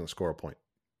team doesn't score a point.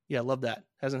 Yeah, I love that.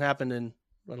 Hasn't happened in,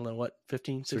 I don't know what,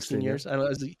 15, 16 years. Yeah. I don't know. It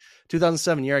was the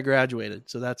 2007 year I graduated.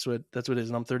 So that's what it is.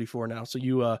 And I'm 34 now. So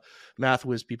you math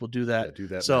whiz people do that. Yeah, do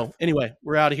that. So math. Anyway,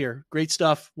 we're out of here. Great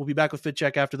stuff. We'll be back with Fit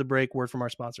Check after the break. Word from our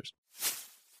sponsors.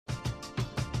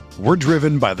 We're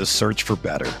driven by the search for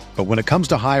better. But when it comes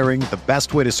to hiring, the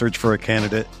best way to search for a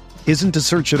candidate isn't to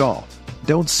search at all.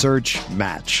 Don't search,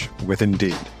 match with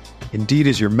Indeed. Indeed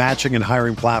is your matching and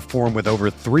hiring platform with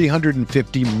over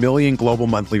 350 million global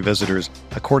monthly visitors,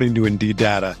 according to Indeed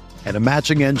data, and a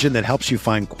matching engine that helps you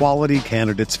find quality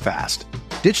candidates fast.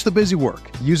 Ditch the busy work.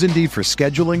 Use Indeed for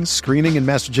scheduling, screening, and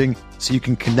messaging so you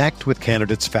can connect with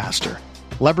candidates faster.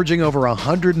 Leveraging over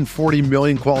 140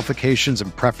 million qualifications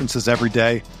and preferences every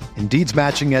day, Indeed's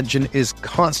matching engine is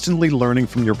constantly learning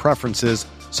from your preferences,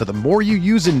 so the more you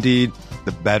use Indeed,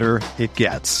 the better it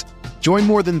gets. Join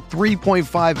more than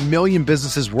 3.5 million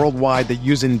businesses worldwide that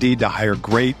use Indeed to hire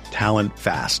great talent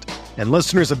fast. And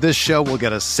listeners of this show will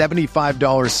get a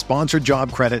 $75 sponsored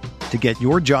job credit to get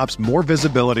your jobs more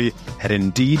visibility at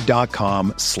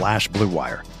Indeed.com/Blue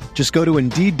Wire. Just go to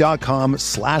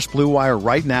Indeed.com/Blue Wire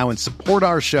right now and support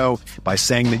our show by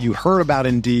saying that you heard about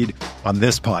Indeed on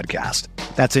this podcast.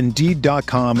 That's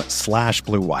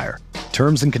Indeed.com/Blue Wire.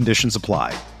 Terms and conditions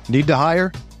apply. Need to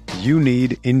hire? You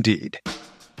need Indeed.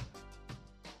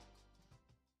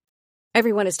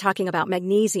 Everyone is talking about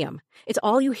magnesium. It's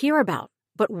all you hear about.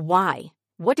 But why?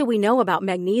 What do we know about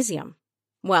magnesium?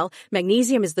 Well,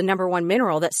 magnesium is the #1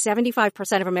 mineral that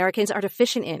 75% of Americans are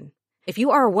deficient in. If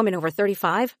you are a woman over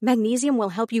 35, magnesium will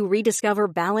help you rediscover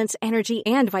balance, energy,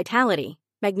 and vitality.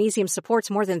 Magnesium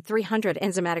supports more than 300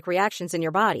 enzymatic reactions in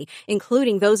your body,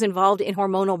 including those involved in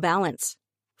hormonal balance.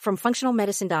 From functional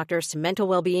medicine doctors to mental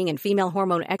well-being and female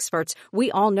hormone experts, we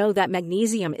all know that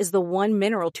magnesium is the one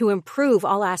mineral to improve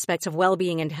all aspects of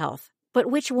well-being and health. But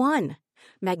which one?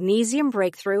 Magnesium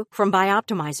Breakthrough from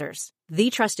Bioptimizers,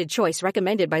 the trusted choice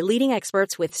recommended by leading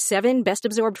experts with 7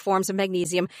 best-absorbed forms of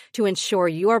magnesium to ensure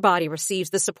your body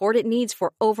receives the support it needs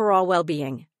for overall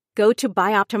well-being. Go to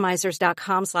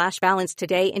bioptimizers.com/balance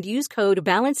today and use code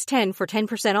BALANCE10 for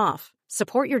 10% off.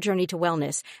 Support your journey to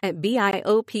wellness at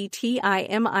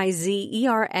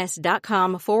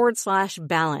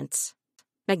bioptimizers.com/balance.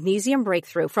 Magnesium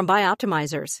Breakthrough from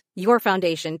Bioptimizers, your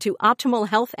foundation to optimal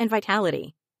health and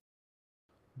vitality.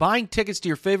 Buying tickets to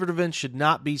your favorite events should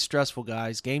not be stressful,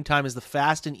 guys. Game Time is the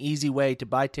fast and easy way to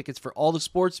buy tickets for all the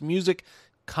sports, music,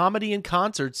 comedy and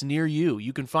concerts near you.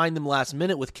 You can find them last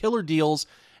minute with killer deals,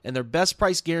 and their best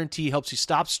price guarantee helps you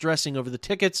stop stressing over the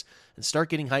tickets and start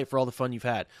getting hyped for all the fun you've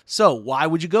had. So why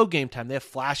would you go Game Time? They have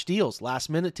flash deals, last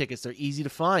minute tickets. They're easy to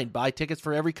find. Buy tickets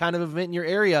for every kind of event in your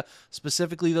area,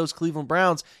 specifically those Cleveland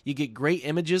Browns. You get great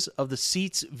images of the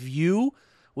seats view,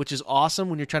 which is awesome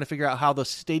when you're trying to figure out how the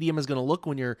stadium is going to look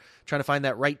when you're trying to find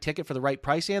that right ticket for the right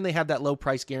price. And they have that low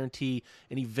price guarantee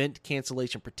and event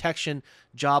cancellation protection,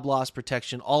 job loss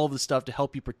protection, all of the stuff to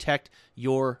help you protect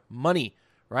your money.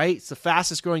 Right? It's the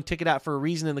fastest growing ticket app for a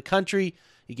reason in the country.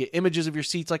 You get images of your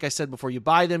seats, like I said, before you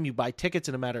buy them. You buy tickets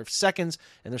in a matter of seconds,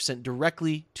 and they're sent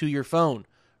directly to your phone.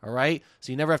 All right? So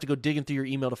you never have to go digging through your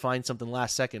email to find something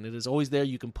last second. It is always there.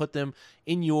 You can put them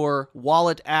in your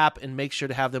wallet app and make sure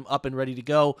to have them up and ready to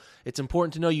go. It's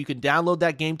important to know you can download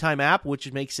that Game Time app,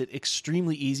 which makes it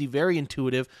extremely easy, very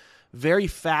intuitive, very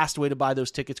fast way to buy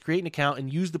those tickets. Create an account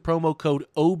and use the promo code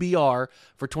OBR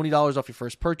for $20 off your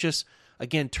first purchase.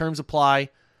 Again, terms apply.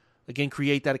 Again,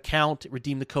 create that account,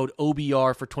 redeem the code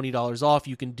OBR for $20 off.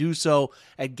 You can do so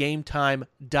at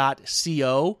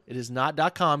gametime.co. It is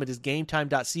not .com, it is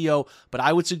gametime.co, but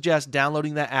I would suggest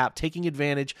downloading that app, taking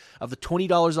advantage of the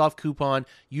 $20 off coupon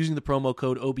using the promo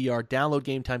code OBR. Download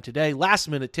Game Time today. Last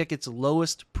minute tickets,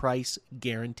 lowest price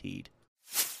guaranteed.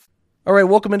 All right,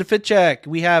 welcome into Fit Check.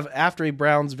 We have, after a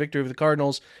Browns victory over the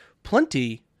Cardinals,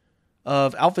 plenty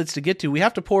of outfits to get to. We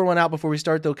have to pour one out before we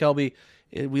start, though, Kelby.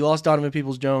 We lost Donovan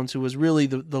Peoples-Jones, who was really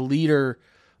the leader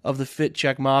of the Fit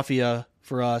Check Mafia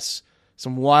for us.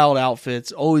 Some wild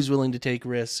outfits, always willing to take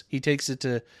risks. He takes it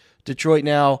to Detroit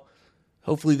now.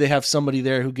 Hopefully they have somebody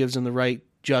there who gives him the right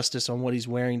justice on what he's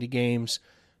wearing to games.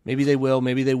 Maybe they will,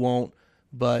 maybe they won't,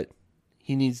 but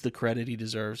he needs the credit he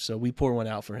deserves. So we pour one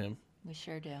out for him. We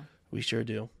sure do. We sure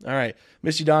do. All right.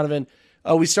 Miss you, Donovan.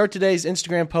 We start today's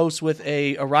Instagram post with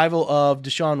a arrival of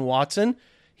Deshaun Watson.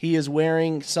 He is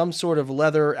wearing some sort of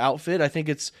leather outfit. I think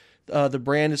it's the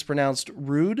brand is pronounced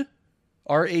Rude,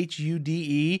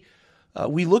 R-H-U-D-E.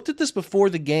 We looked at this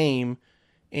before the game,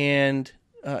 and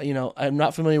I'm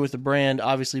not familiar with the brand,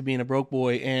 obviously being a broke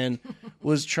boy, and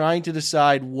was trying to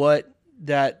decide what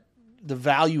the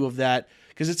value of that,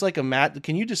 because it's like a mat.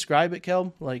 Can you describe it,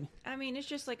 Kel? I mean, it's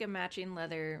just like a matching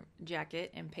leather jacket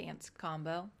and pants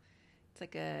combo. It's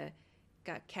like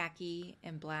got khaki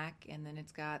and black, and then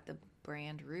it's got the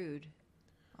brand Rude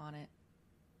on it.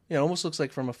 Yeah, it almost looks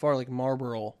like from afar like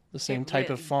Marlboro, the same type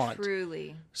of font.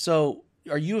 Truly. So,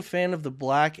 are you a fan of the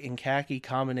black and khaki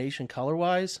combination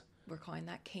color-wise? We're calling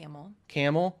that camel.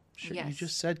 Camel? Sure, yes. You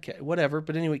just said whatever,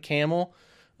 but anyway, camel.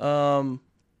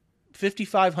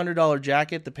 $5,500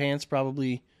 jacket. The pants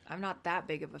probably... I'm not that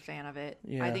big of a fan of it.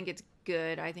 Yeah. I think it's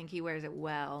good. I think he wears it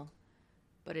well,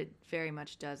 but it very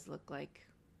much does look like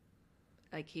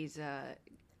he's at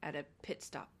a pit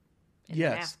stop in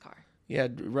NASCAR. Yeah,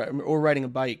 or riding a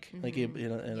bike, Mm-hmm. like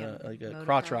like a Motocross?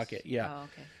 crotch rocket. Yeah, Oh,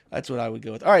 okay. That's what I would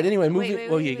go with. All right, anyway, moving.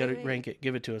 You got to wait. rank it.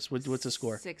 Give it to us. What's the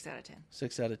score? 6 out of 10.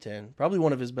 6 out of 10. Probably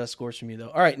one of his best scores from you, though.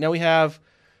 All right, now we have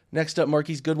next up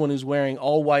Marquise Goodwin, who's wearing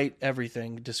all white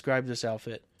everything. Describe this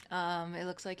outfit. It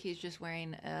looks like he's just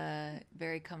wearing a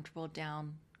very comfortable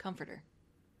down comforter.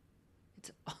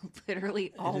 It's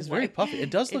literally all white. It is very puffy.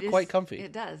 It does look quite comfy.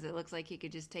 It does. It looks like he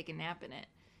could just take a nap in it.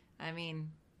 I mean,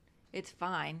 it's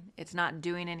fine. It's not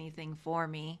doing anything for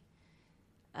me.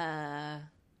 I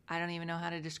don't even know how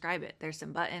to describe it. There's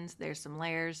some buttons. There's some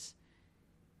layers.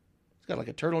 It's got like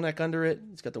a turtleneck under it.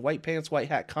 It's got the white pants, white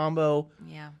hat combo.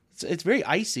 Yeah. It's very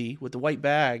icy with the white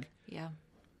bag. Yeah.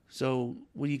 So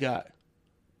what do you got?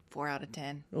 4 out of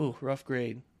 10. Oh, rough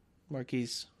grade,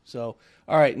 Marquise. So,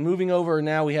 all right, moving over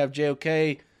now, we have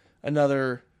JOK,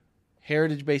 another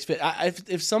heritage-based fit.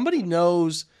 If somebody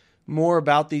knows more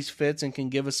about these fits and can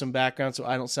give us some background so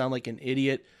I don't sound like an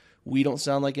idiot, we don't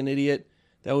sound like an idiot,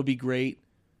 that would be great.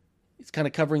 It's kind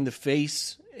of covering the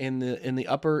face and the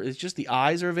upper. It's just the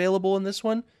eyes are available in this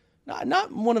one.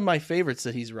 Not one of my favorites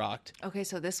that he's rocked. Okay,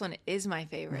 so this one is my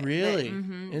favorite. Really?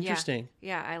 Interesting.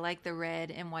 Yeah, I like the red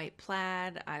and white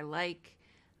plaid. I like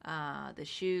the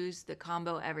shoes, the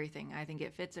combo, everything. I think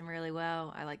it fits him really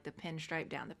well. I like the pinstripe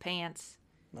down the pants.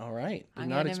 All right. I'm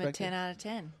giving him a 10 out of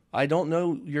 10. I don't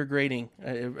know your grading.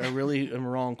 I really am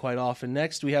wrong quite often.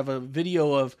 Next, we have a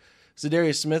video of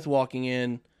Zadarius Smith walking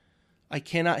in. I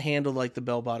cannot handle like the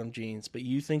bell-bottom jeans, but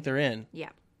you think they're in. Yeah.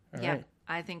 All yeah. right.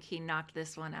 I think he knocked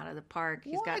this one out of the park.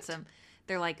 He's got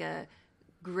they're like a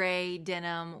gray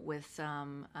denim with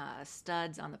some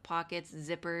studs on the pockets,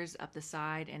 zippers up the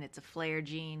side, and it's a flare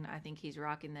jean. I think he's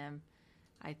rocking them.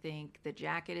 I think the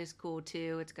jacket is cool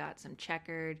too. It's got some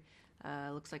checkered,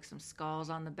 looks like some skulls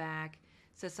on the back.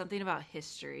 It says something about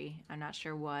history. I'm not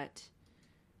sure what.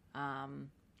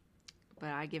 but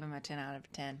I give him a 10 out of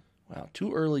 10. Wow,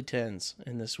 2 early 10s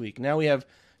in this week. Now we have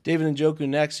David Njoku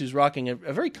next, who's rocking a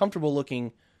very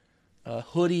comfortable-looking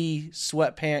hoodie,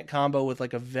 sweatpant combo with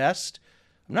like a vest.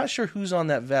 I'm not sure who's on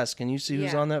that vest. Can you see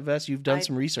who's on that vest? You've done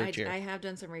some research here. I have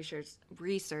done some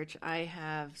research. I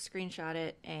have screenshot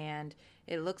it, and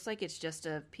it looks like it's just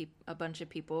a bunch of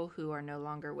people who are no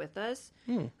longer with us.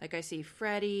 Like I see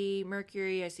Freddie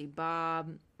Mercury, I see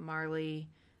Bob Marley,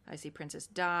 I see Princess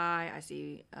Di, I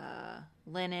see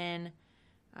Lennon,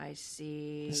 I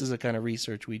see... This is the kind of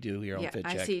research we do here on Fit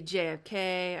Check. I see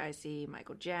JFK, I see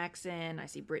Michael Jackson, I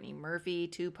see Brittany Murphy,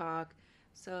 Tupac.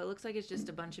 So it looks like it's just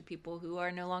a bunch of people who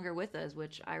are no longer with us,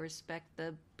 which I respect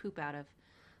the poop out of.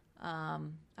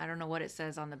 I don't know what it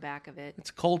says on the back of it. It's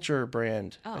a culture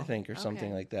brand, I think, or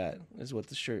something like that, is what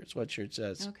the sweatshirt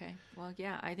says. Okay. Well,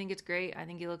 yeah, I think it's great. I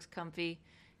think he looks comfy.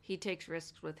 He takes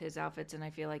risks with his outfits, and I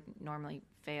feel like normally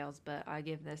fails, but I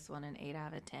give this one an 8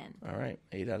 out of 10. All right,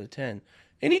 8 out of 10.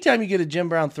 Anytime you get a Jim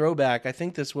Brown throwback, I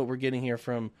think that's what we're getting here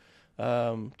from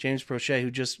James Prochet, who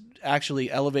just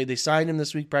actually elevated. They signed him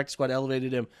this week. Practice squad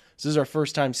elevated him. This is our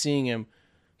first time seeing him.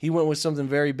 He went with something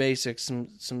very basic, some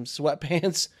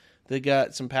sweatpants that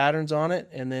got some patterns on it,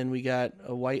 and then we got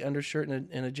a white undershirt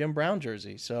and a Jim Brown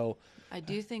jersey. So I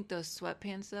do think those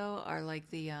sweatpants, though, are like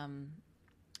the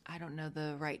I don't know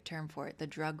the right term for it, the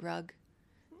drug rug.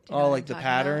 Like the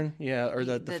pattern, about? Yeah, or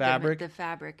the fabric. The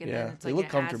fabric, and yeah, then it's like they look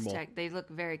comfortable. Aztec. They look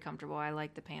very comfortable. I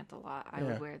like the pants a lot. I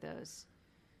would wear those.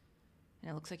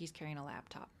 And it looks like he's carrying a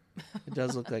laptop. It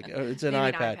does look like it's an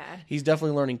iPad. He's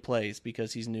definitely learning plays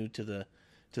because he's new to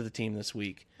the team this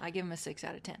week. I give him a 6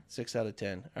 out of 10. 6 out of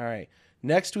 10. All right.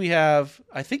 Next we have,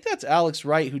 I think that's Alex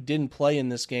Wright, who didn't play in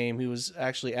this game. He was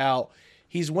actually out.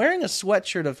 He's wearing a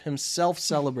sweatshirt of himself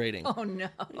celebrating. Oh, no.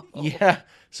 Yeah.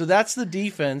 So that's the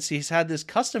defense. He's had this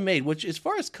custom made, which as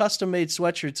far as custom made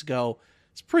sweatshirts go,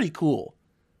 it's pretty cool.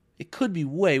 It could be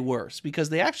way worse because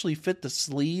they actually fit the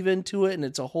sleeve into it, and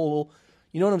it's a whole,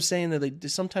 you know what I'm saying? That they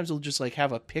sometimes they'll just like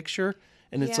have a picture,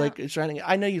 and it's like it's trying to,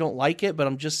 I know you don't like it, but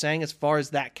I'm just saying as far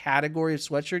as that category of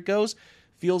sweatshirt goes,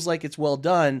 feels like it's well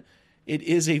done. It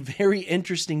is a very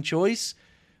interesting choice.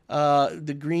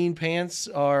 The green pants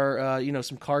are,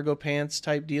 some cargo pants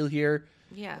type deal here.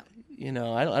 Yeah. I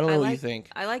don't know what you think.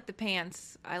 I like the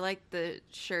pants. I like the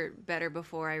shirt better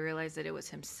before I realized that it was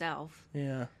himself.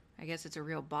 Yeah. I guess it's a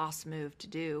real boss move to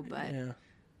do, but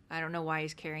I don't know why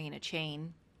he's carrying a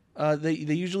chain. They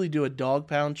usually do a dog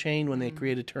pound chain when they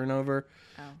create a turnover.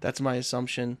 Oh. That's my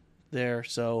assumption there.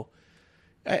 So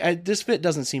this fit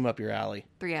doesn't seem up your alley.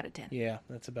 3 out of 10. Yeah,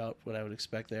 that's about what I would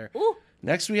expect there. Ooh.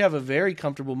 Next, we have a very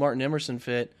comfortable Martin Emerson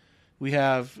fit. We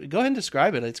have, go ahead and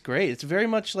describe it. It's great. It's very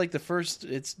much like the first,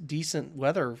 it's decent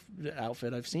weather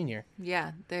outfit I've seen here.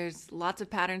 Yeah, there's lots of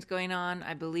patterns going on.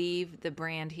 I believe the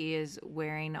brand he is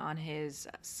wearing on his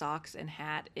socks and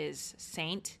hat is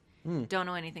Saint. Don't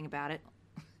know anything about it.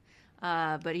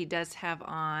 But he does have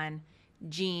on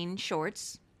jean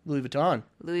shorts. Louis Vuitton.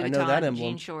 I know that emblem.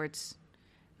 Jean shorts,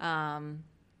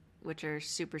 which are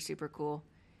super, super cool.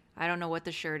 I don't know what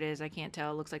the shirt is. I can't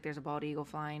tell. It looks like there's a bald eagle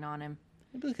flying on him.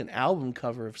 Maybe like an album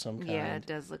cover of some kind. Yeah, it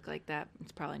does look like that.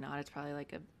 It's probably not. It's probably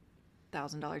like a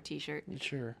 $1,000 T-shirt.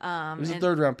 Sure. It was a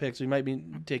third-round pick, so we might be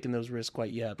taking those risks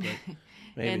quite yet, but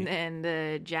maybe. And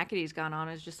the jacket he's got on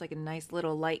is just like a nice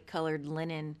little light-colored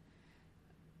linen.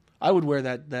 I would wear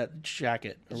that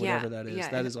jacket or whatever that is.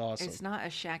 That is awesome. It's not a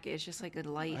shacket. It's just like a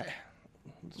light.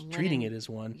 Treating it as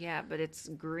one. Yeah, but it's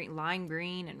green, lime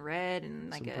green and red and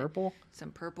like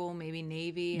some purple, maybe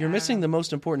navy. You're missing the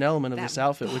most important element of this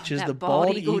outfit, which is the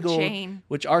bald eagle chain,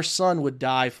 which our son would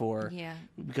die for. Yeah,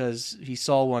 because he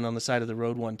saw one on the side of the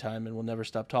road one time, and we'll never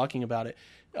stop talking about it.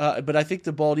 But I think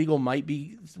the bald eagle might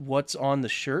be what's on the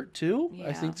shirt too. Yeah.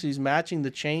 I think he's matching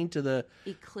the chain to the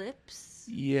eclipse.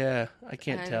 Yeah, I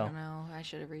can't tell. I don't know. I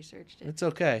should have researched it. It's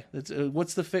okay.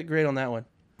 What's the fit grade on that one?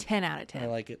 10 out of 10. I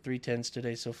like it. 3 10s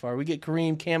today so far. We get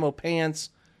Kareem camo pants.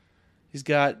 He's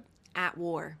got At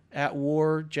War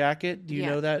jacket. Do you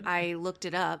know that? I looked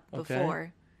it up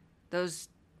before. Those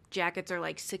jackets are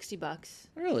like $60.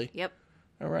 Really? Yep.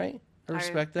 All right. I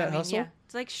respect that hustle. Yeah,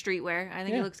 it's like streetwear. I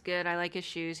think it looks good. I like his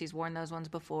shoes. He's worn those ones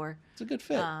before. It's a good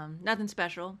fit. Nothing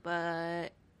special,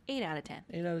 but 8 out of 10.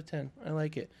 8 out of 10. I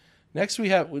like it. Next we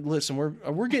have, listen,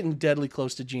 we're getting deadly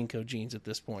close to Jeanco jeans at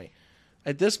this point.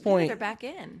 At this point, they're back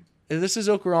in. This is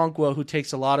Okoronkwo, who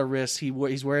takes a lot of risks.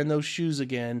 He's wearing those shoes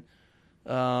again.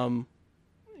 Talk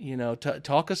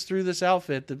us through this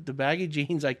outfit. The baggy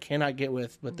jeans I cannot get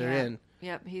with, but they're in.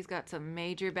 Yep, he's got some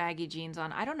major baggy jeans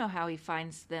on. I don't know how he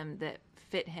finds them that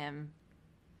fit him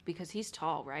because he's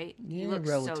tall, right? Yeah, he looks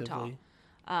relatively. so tall.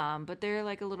 But they're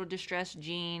like a little distressed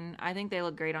jean. I think they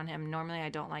look great on him. Normally I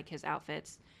don't like his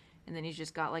outfits. And then he's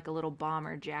just got like a little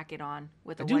bomber jacket on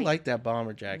with a I do like that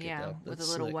bomber jacket, though. With That's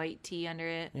a little slick. white tee under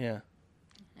it. Yeah.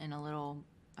 And a little,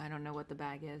 I don't know what the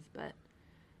bag is, but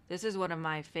this is one of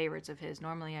my favorites of his.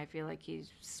 Normally I feel like he's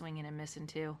swinging and missing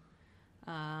too.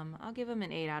 I'll give him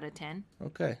an 8 out of 10.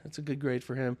 Okay, that's a good grade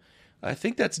for him. I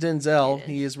think that's Denzel.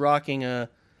 He is rocking a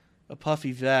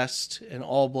puffy vest and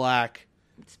all black.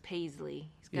 It's paisley.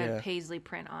 He's got a paisley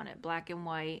print on it. Black and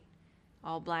white.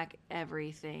 All black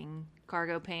everything.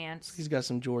 Cargo pants. He's got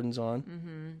some Jordans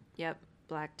on. Yep.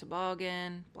 Black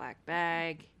toboggan. Black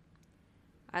bag.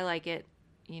 I like it.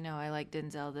 You know, I like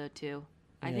Denzel though too.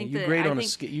 I think you grade on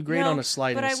a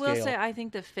sliding scale. But I will say, I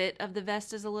think the fit of the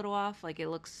vest is a little off. Like it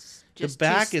looks just the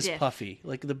back too is stiff. puffy.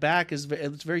 Like the back is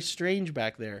it's very strange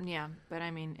back there. Yeah, but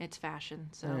I mean it's fashion,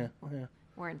 so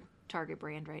we're in Target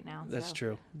brand right now. That's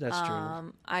true. That's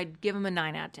true. I'd give him a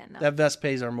 9 out of 10 though. That vest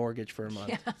pays our mortgage for a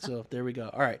month. So there we go.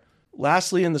 All right.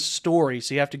 Lastly, in the story,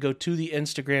 so you have to go to the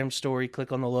Instagram story,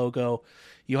 click on the logo.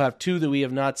 You'll have two that we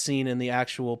have not seen in the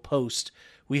actual post.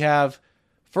 We have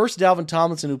first Dalvin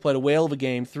Tomlinson, who played a whale of a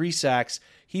game, 3 sacks.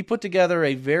 He put together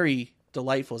a very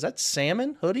delightful, is that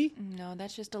salmon hoodie? No,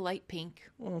 that's just a light pink.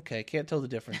 Okay, can't tell the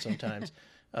difference sometimes.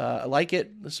 I like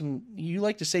it. You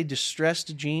like to say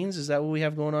distressed jeans? Is that what we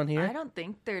have going on here? I don't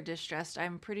think they're distressed.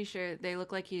 I'm pretty sure they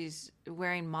look like he's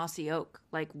wearing mossy oak,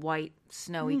 like white,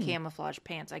 snowy camouflage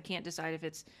pants. I can't decide if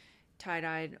it's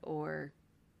tie-dyed or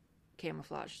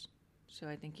camouflaged. So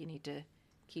I think you need to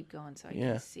keep going so I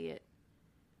can see it.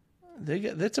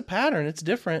 It's a pattern. It's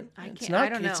different. I It's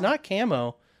don't know. not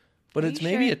camo, but it's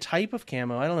maybe a type of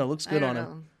camo. I don't know. It looks good on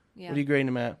him. Yeah. What are you grading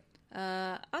him at?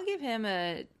 I'll give him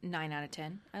a 9 out of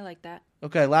 10. I like that.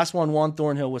 Okay, last one, Juan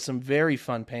Thornhill with some very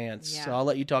fun pants. Yeah. So I'll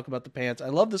let you talk about the pants. I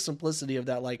love the simplicity of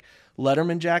that like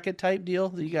Letterman jacket type deal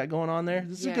that you got going on there.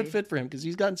 This is a good fit for him because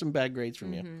he's gotten some bad grades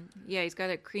from you. Yeah, he's got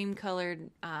a cream-colored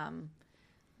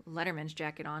Letterman's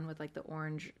jacket on with like the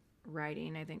orange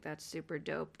writing. I think that's super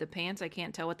dope. The pants, I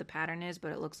can't tell what the pattern is,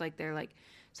 but it looks like they're like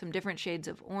some different shades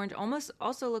of orange. Almost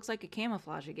also looks like a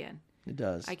camouflage again. It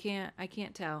does. I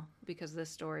can't tell because of the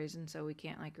stories, and so we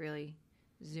can't like really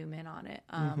zoom in on it.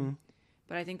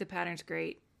 But I think the pattern's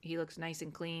great. He looks nice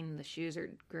and clean. The shoes are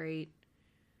great.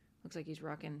 Looks like he's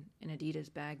rocking an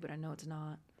Adidas bag, but I know it's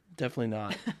not. Definitely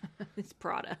not. It's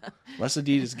Prada. Unless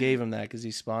Adidas gave him that because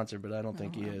he's sponsored, but I don't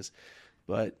think he is.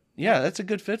 But yeah, that's a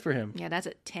good fit for him. Yeah, that's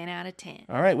a 10 out of 10.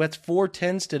 All right, well, that's 4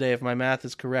 10s today if my math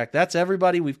is correct. That's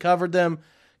everybody. We've covered them.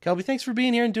 Kelby, thanks for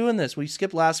being here and doing this. We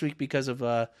skipped last week because of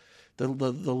the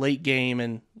late game,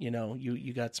 and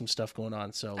you got some stuff going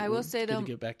on. So I will say though, though, to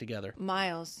get back together.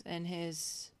 Miles and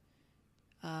his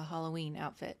Halloween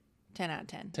outfit, 10 out of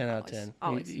 10. 10 out of 10.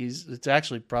 Always. It's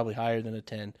actually probably higher than a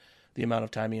 10, the amount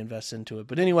of time he invests into it.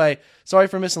 But anyway, sorry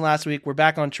for missing last week. We're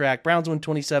back on track. Browns win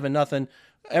 27-0.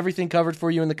 Everything covered for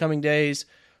you in the coming days.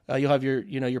 You'll have your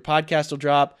podcast will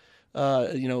drop,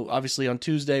 obviously on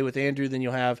Tuesday with Andrew. Then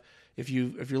you'll have, if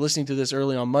you're listening to this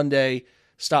early on Monday,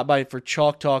 stop by for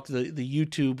Chalk Talk, the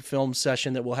YouTube film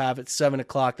session that we'll have at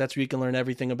 7:00. That's where you can learn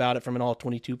everything about it from an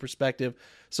all-22 perspective.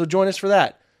 So join us for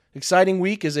that. Exciting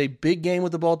week as a big game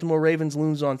with the Baltimore Ravens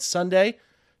looms on Sunday.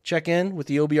 Check in with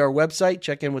the OBR website,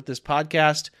 check in with this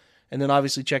podcast, and then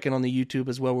obviously check in on the YouTube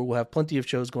as well, where we'll have plenty of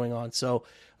shows going on. So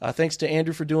thanks to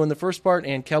Andrew for doing the first part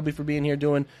and Kelby for being here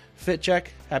doing Fit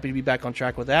Check. Happy to be back on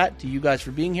track with that. To you guys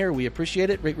for being here, we appreciate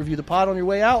it. Rate, review the pod on your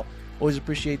way out. Always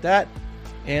appreciate that.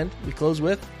 And we close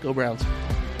with Go Browns.